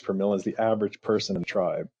 nanograms per mil is the average person in the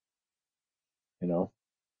tribe, and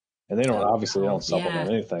they don't supplement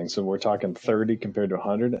anything. So we're talking 30 compared to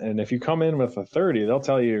 100. And if you come in with a 30, they'll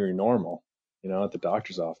tell you you're normal, at the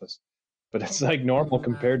doctor's office. But it's like normal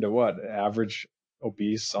compared to what? Average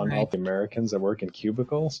obese, unhealthy Americans that work in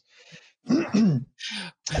cubicles. And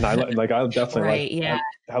I definitely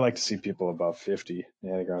I like to see people above 50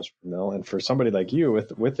 nanograms per mil. And for somebody like you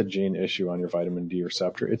with a gene issue on your vitamin D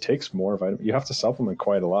receptor, it takes more vitamin. You have to supplement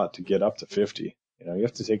quite a lot to get up to 50. You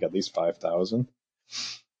have to take at least 5,000.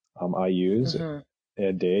 IUs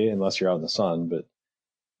a day, unless you're out in the sun. But,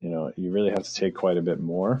 you really have to take quite a bit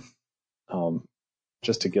more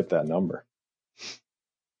just to get that number.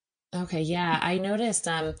 Okay, yeah, I noticed.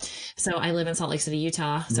 So I live in Salt Lake City,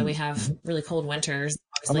 Utah. So we have really cold winters.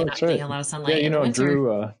 Obviously, not getting a lot of sunlight in the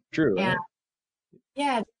winter. Drew, yeah, right?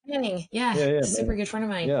 yeah, Manning, yeah, super good friend of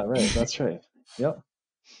mine. Yeah, right. That's right. Yep.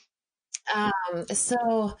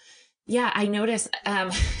 So yeah, I noticed.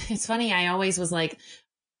 It's funny. I always was like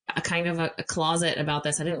a kind of a closet about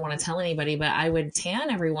this. I didn't want to tell anybody, but I would tan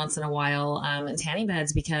every once in a while in tanning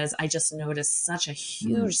beds because I just noticed such a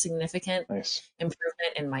huge, significant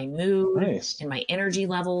improvement in my mood, in my energy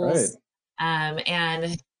levels. Right.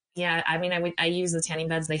 And yeah, I mean, I use the tanning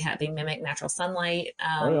beds. They mimic natural sunlight.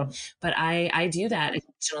 But I do that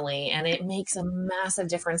occasionally, and it makes a massive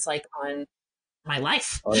difference, like on my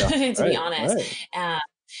life, to be honest.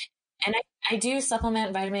 And I do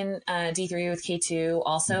supplement vitamin D3 with K2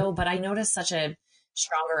 also, but I notice such a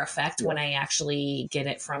stronger effect when I actually get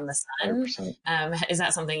it from the sun. Is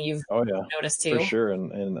that something you've noticed too? For sure.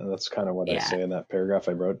 And that's kind of what I say in that paragraph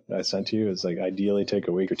I sent to you. Is like, ideally take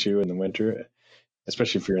a week or two in the winter,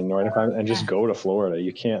 especially if you're in northern climate, and just go to Florida.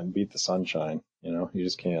 You can't beat the sunshine. You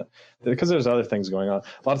just can't, because there's other things going on.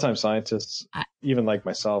 A lot of times scientists, even like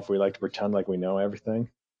myself, we like to pretend like we know everything,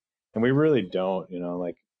 and we really don't.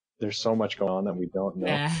 Like, there's so much going on that we don't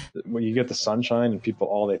know. When you get the sunshine and people,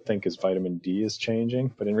 all they think is vitamin D is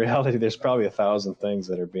changing, but in reality, there's probably 1,000 things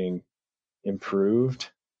that are being improved.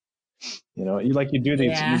 You do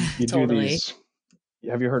these, you do these.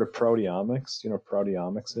 Have you heard of proteomics? Do you know what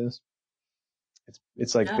proteomics is?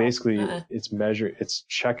 It's like basically it's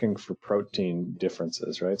checking for protein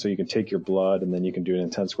differences, right? So you can take your blood and then you can do an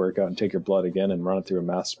intense workout and take your blood again and run it through a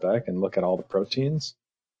mass spec and look at all the proteins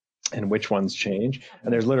and which ones change.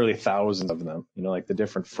 And there's literally thousands of them, like the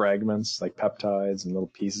different fragments, like peptides and little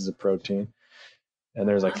pieces of protein. And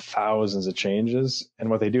there's like thousands of changes. And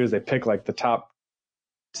what they do is they pick like the top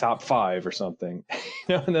 5 or something,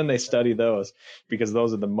 and then they study those because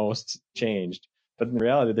those are the most changed. But in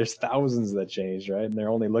reality, there's thousands that changed, right? And they're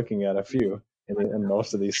only looking at a few in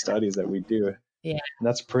most of these studies that we do. Yeah. And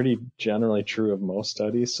that's pretty generally true of most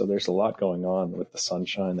studies. So there's a lot going on with the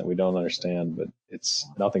sunshine that we don't understand, but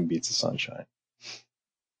nothing beats the sunshine.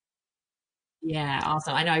 Yeah,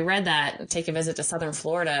 awesome. I know I read that. Take a visit to Southern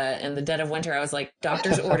Florida in the dead of winter. I was like,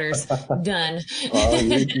 doctor's orders, done. Well,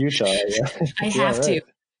 Utah, yeah. I have to.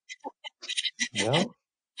 Yeah.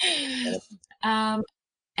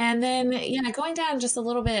 And then, going down just a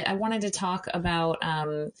little bit, I wanted to talk about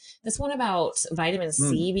this one about vitamin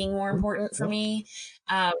C being more important for me,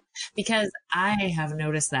 because I have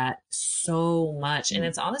noticed that so much. And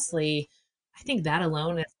it's honestly, I think that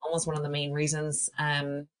alone is almost one of the main reasons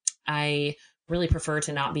I really prefer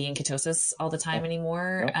to not be in ketosis all the time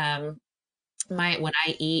anymore. When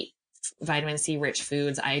I eat vitamin C rich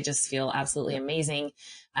foods, I just feel absolutely amazing.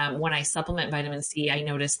 When I supplement vitamin C, I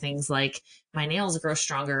notice things like my nails grow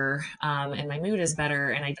stronger, and my mood is better,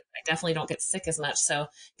 and I definitely don't get sick as much. So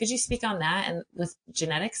could you speak on that and with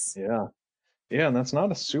genetics? Yeah. And that's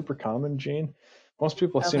not a super common gene. Most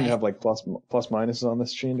people seem to have like plus minuses on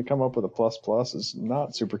this gene. To come up with a plus is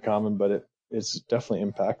not super common, but it's definitely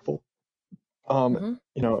impactful.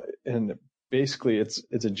 And basically it's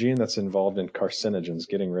a gene that's involved in carcinogens,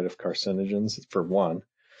 getting rid of carcinogens for one.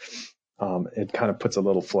 It kind of puts a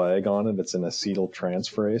little flag on it. It's an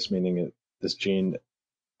acetyltransferase, meaning this gene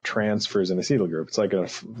transfers an acetyl group. It's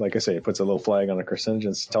like I say, it puts a little flag on a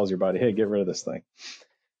carcinogen, tells your body, hey, get rid of this thing.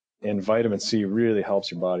 And vitamin C really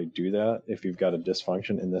helps your body do that if you've got a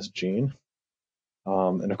dysfunction in this gene.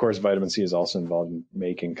 And of course, vitamin C is also involved in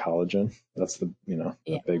making collagen. That's the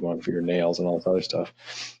big one for your nails and all this other stuff.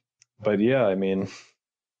 But yeah, I mean,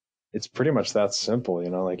 it's pretty much that simple.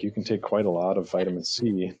 Like you can take quite a lot of vitamin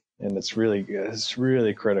C, and it's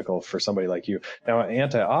really critical for somebody like you. Now,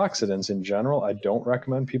 antioxidants in general, I don't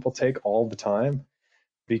recommend people take all the time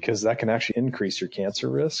because that can actually increase your cancer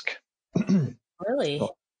risk. Really?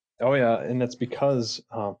 Oh yeah, and it's because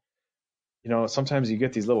sometimes you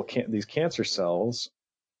get these these cancer cells.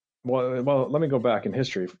 Well, let me go back in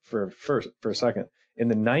history for a second. In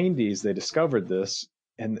the 90s, they discovered this,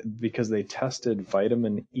 and because they tested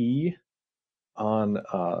vitamin E on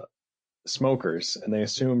smokers, and they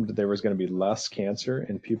assumed there was going to be less cancer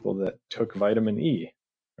in people that took vitamin E,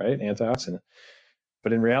 right, antioxidant.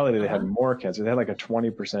 But in reality, they had more cancer. They had like a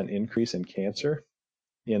 20% increase in cancer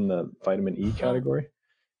in the vitamin E category.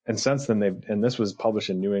 And since then, and this was published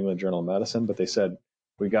in New England Journal of Medicine, but they said,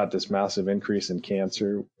 we got this massive increase in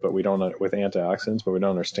cancer, but with antioxidants, but we don't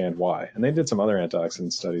understand why. And they did some other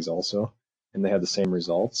antioxidant studies also, and they had the same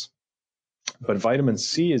results. But vitamin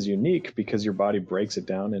C is unique because your body breaks it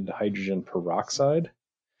down into hydrogen peroxide,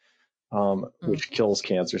 which kills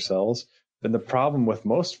cancer cells. And the problem with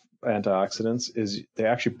most antioxidants is they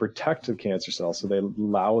actually protect the cancer cells. So they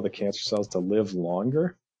allow the cancer cells to live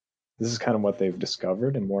longer. This is kind of what they've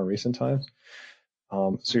discovered in more recent times.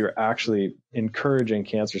 So you're actually encouraging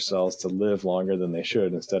cancer cells to live longer than they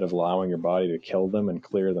should instead of allowing your body to kill them and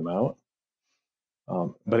clear them out.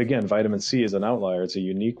 But again, vitamin C is an outlier. It's a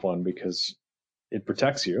unique one because it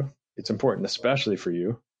protects you. It's important, especially for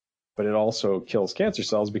you, but it also kills cancer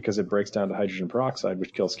cells because it breaks down to hydrogen peroxide,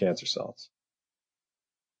 which kills cancer cells.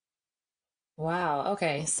 Wow.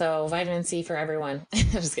 Okay. So vitamin C for everyone.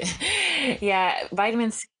 Just kidding. Yeah.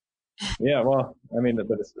 Vitamin C. Yeah. Well, I mean,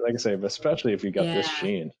 but it's, like I say, especially if you got this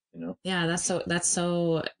gene, Yeah. It's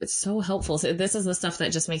so helpful. So this is the stuff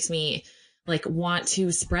that just makes me like want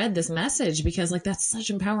to spread this message because like that's such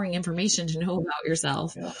empowering information to know about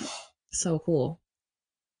yourself. Yeah. So cool.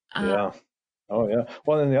 Yeah. Oh yeah.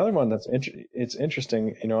 Well, then the other one it's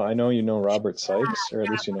interesting. I know Robert Sykes, or at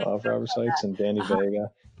least of Robert Sykes and Danny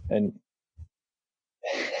Vega, and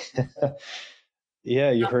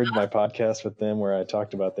yeah, you heard my podcast with them where I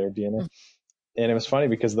talked about their DNA, and it was funny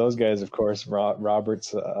because those guys, of course, Robert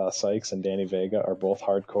Sykes and Danny Vega are both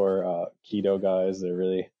hardcore keto guys. They're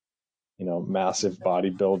really, massive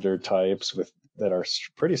bodybuilder types that are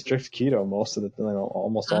pretty strict keto most of the,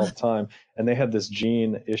 almost all the time. And they had this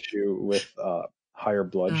gene issue with higher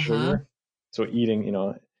blood sugar. So eating,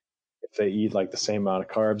 if they eat like the same amount of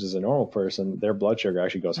carbs as a normal person, their blood sugar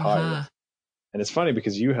actually goes higher. And it's funny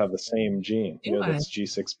because you have the same gene. You have this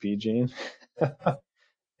G6P gene. Yeah,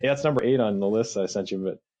 it's number 8 on the list I sent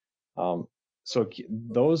you. But so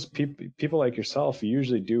those people like yourself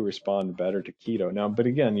usually do respond better to keto. Now, but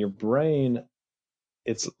again, your brain,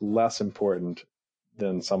 it's less important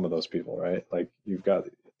than some of those people, right? Like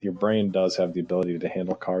your brain does have the ability to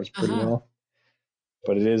handle carbs pretty well.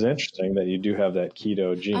 But it is interesting that you do have that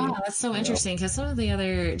keto gene. Oh, that's so interesting because some of the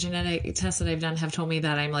other genetic tests that I've done have told me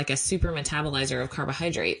that I'm like a super metabolizer of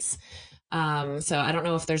carbohydrates. So I don't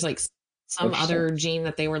know if there's like some other gene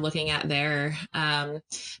that they were looking at there.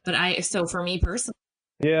 But so for me personally,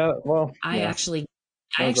 I actually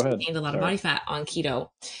gained a lot of body fat on keto,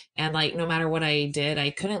 and like no matter what I did, I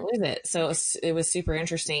couldn't lose it. So it was super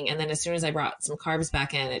interesting. And then as soon as I brought some carbs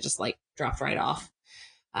back in, it just like dropped right off.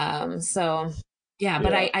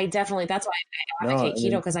 But I definitely, that's why I advocate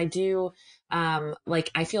keto, because I do,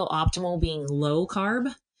 I feel optimal being low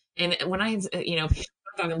carb. And when I'm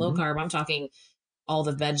talking low carb, I'm talking all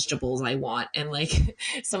the vegetables I want and like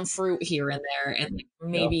some fruit here and there and like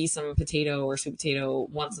maybe some potato or sweet potato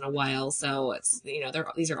once in a while. So it's,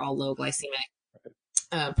 these are all low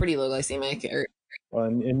glycemic, pretty low glycemic.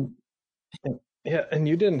 And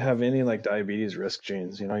you didn't have any like diabetes risk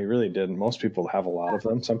genes. You really didn't. Most people have a lot of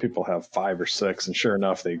them. Some people have 5 or 6, and sure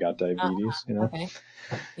enough, they got diabetes. Okay.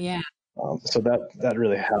 Yeah. So that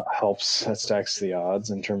really helps. That stacks the odds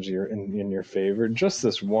in terms of in your favor. Just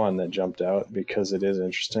this one that jumped out because it is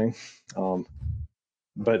interesting.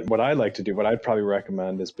 But what I like to do, what I'd probably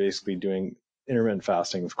recommend, is basically doing intermittent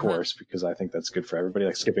fasting, of course, because I think that's good for everybody,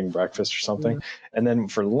 like skipping breakfast or something. And then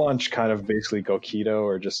for lunch, kind of basically go keto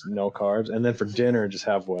or just no carbs. And then for dinner, just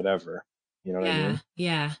have whatever. You know what I mean?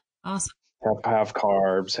 Yeah. Awesome. Have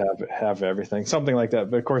carbs, have everything, something like that.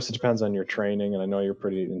 But of course, it depends on your training. And I know you're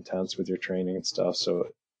pretty intense with your training and stuff. So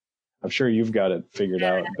I'm sure you've got it figured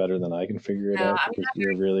out better than I can figure it out. Because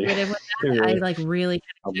you're really, I like really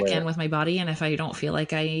check in with my body, and if I don't feel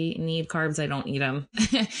like I need carbs, I don't eat them.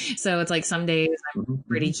 So it's like some days I'm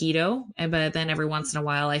pretty keto, but then every once in a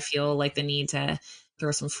while I feel like the need to throw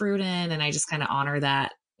some fruit in, and I just kind of honor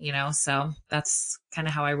that, So that's kind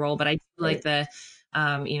of how I roll. But I do like the,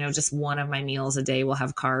 just one of my meals a day will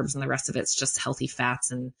have carbs, and the rest of it's just healthy fats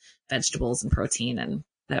and vegetables and protein, and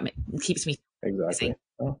that keeps me exactly.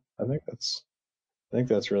 Oh, I think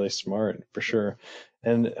that's really smart for sure.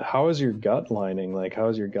 And how is your gut lining? Like, how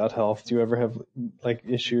is your gut health? Do you ever have like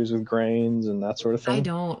issues with grains and that sort of thing? I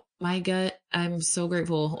don't. My gut, I'm so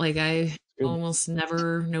grateful. Like I almost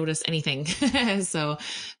never notice anything. So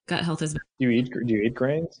gut health is. Do you eat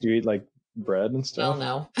grains? Do you eat like bread and stuff? Well,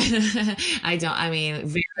 no, I don't. I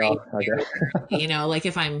mean, like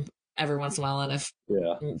if I'm every once in a while in a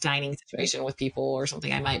dining situation with people or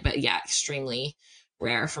something, I might, but extremely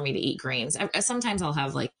rare for me to eat grains. Sometimes I'll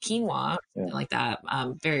have like quinoa, like that.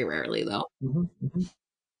 Very rarely though.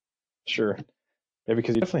 Sure. Yeah,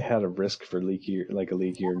 because you definitely had a risk for a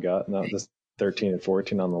leakier gut. Not this 13 and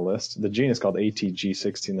 14 on the list. The gene is called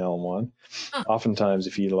ATG16L1. Oftentimes,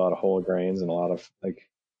 if you eat a lot of whole grains and a lot of like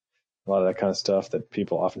a lot of that kind of stuff that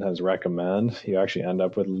people oftentimes recommend, you actually end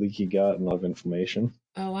up with leaky gut and a lot of inflammation.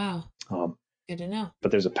 Oh, wow. Um, Good to know.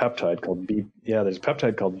 but there's a peptide called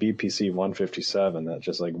BPC 157 that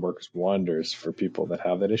just like works wonders for people that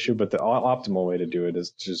have that issue. But the optimal way to do it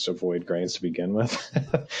is just avoid grains to begin with.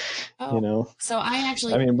 So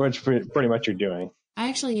which pretty much you're doing. I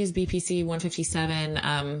actually use BPC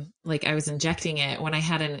 157. Like I was injecting it when I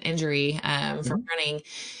had an injury from running.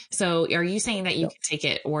 So are you saying that you can take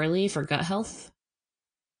it orally for gut health?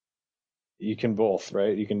 You can both,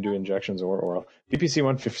 right? You can do injections or oral. BPC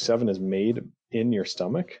 157 is made in your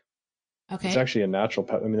stomach. Okay. It's actually a natural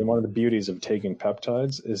one of the beauties of taking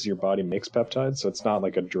peptides is your body makes peptides. So it's not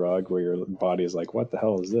like a drug where your body is like, what the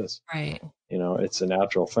hell is this? Right. It's a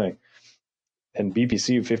natural thing. And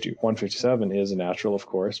BPC 157 is a natural, of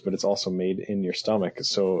course, but it's also made in your stomach.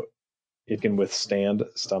 So it can withstand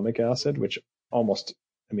stomach acid, which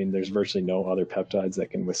there's virtually no other peptides that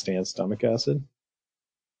can withstand stomach acid.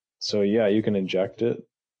 So yeah, you can inject it,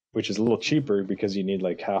 which is a little cheaper because you need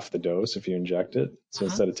like half the dose if you inject it. So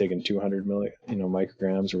instead of taking 200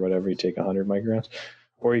 micrograms or whatever, you take 100 micrograms,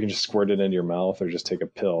 or you can just squirt it into your mouth or just take a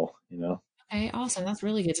pill, Okay, awesome. That's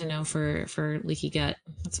really good to know for leaky gut.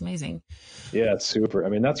 That's amazing. Yeah, it's super.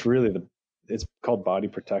 That's really it's called body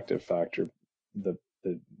protective factor, the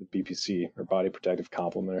BPC or body protective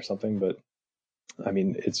complement or something. But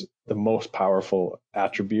it's the most powerful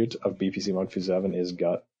attribute of BPC 157 is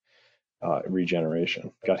gut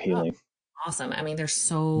regeneration, gut healing. Oh, awesome. There's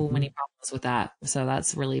so many problems with that. So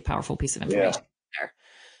that's really a powerful piece of information there.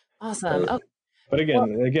 Awesome. Right. But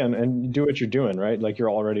again, and do what you're doing, right? Like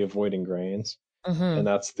you're already avoiding grains. And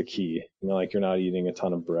that's the key. Like you're not eating a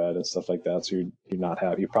ton of bread and stuff like that. So you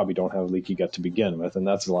probably don't have leaky gut to begin with. And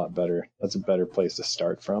that's a lot better. That's a better place to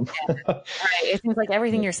start from. Right. It seems like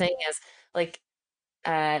everything you're saying is like,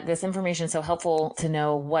 this information is so helpful to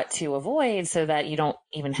know what to avoid so that you don't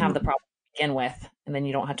even have the problem to begin with. And then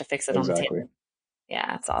you don't have to fix it on the table.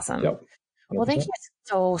 Yeah, it's awesome. Yep. Well, thank you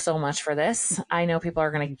so much for this. I know people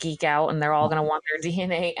are going to geek out and they're all going to want their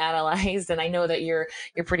DNA analyzed. And I know that you're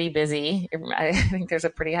pretty busy. I think there's a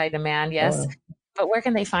pretty high demand. Yes. But where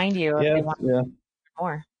can they find you if they want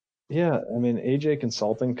more? Yeah.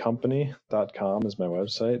 AJConsultingCompany.com is my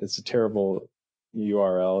website. It's a terrible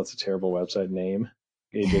URL. It's a terrible website name.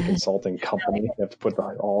 AJ Consulting Company. You have to put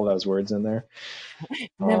all those words in there.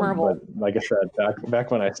 Memorable. But like I said,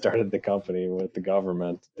 back when I started the company with the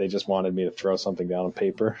government, they just wanted me to throw something down on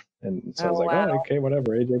paper. And so I was like, oh, okay,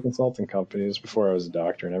 whatever. AJ Consulting Company. This was before I was a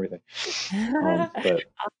doctor and everything.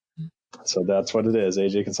 So that's what it is.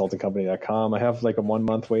 AJConsultingCompany.com. I have like a 1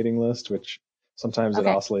 month waiting list, which sometimes it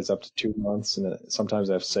oscillates up to 2 months. And sometimes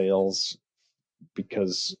I have sales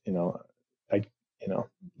because,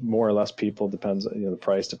 more or less people depends, the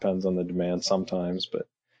price depends on the demand sometimes, but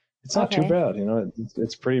it's not too bad.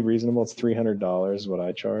 It's pretty reasonable. It's $300 what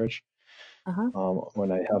I charge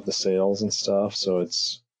when I have the sales and stuff. So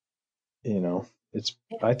it's,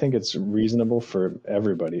 I think it's reasonable for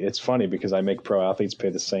everybody. It's funny because I make pro athletes pay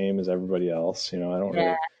the same as everybody else.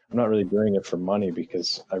 I'm not really doing it for money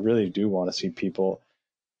because I really do want to see people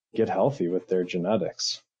get healthy with their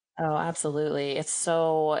genetics. Oh, absolutely.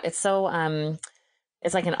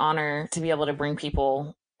 It's like an honor to be able to bring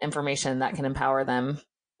people information that can empower them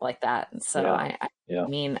like that. So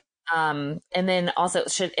and then also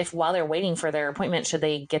while they're waiting for their appointment, should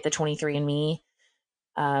they get the 23andMe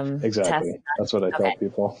exactly test? That's what I tell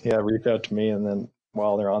people. Yeah, reach out to me, and then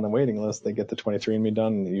while they're on the waiting list, they get the 23andMe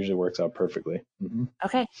done, and it usually works out perfectly.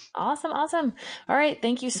 Okay, awesome. All right,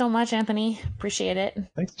 thank you so much, Anthony. Appreciate it.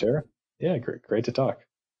 Thanks, Tara. Yeah, great to talk.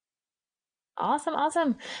 Awesome.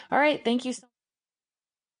 All right, thank you so much.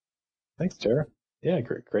 Thanks, Tara. Yeah,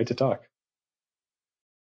 great to talk.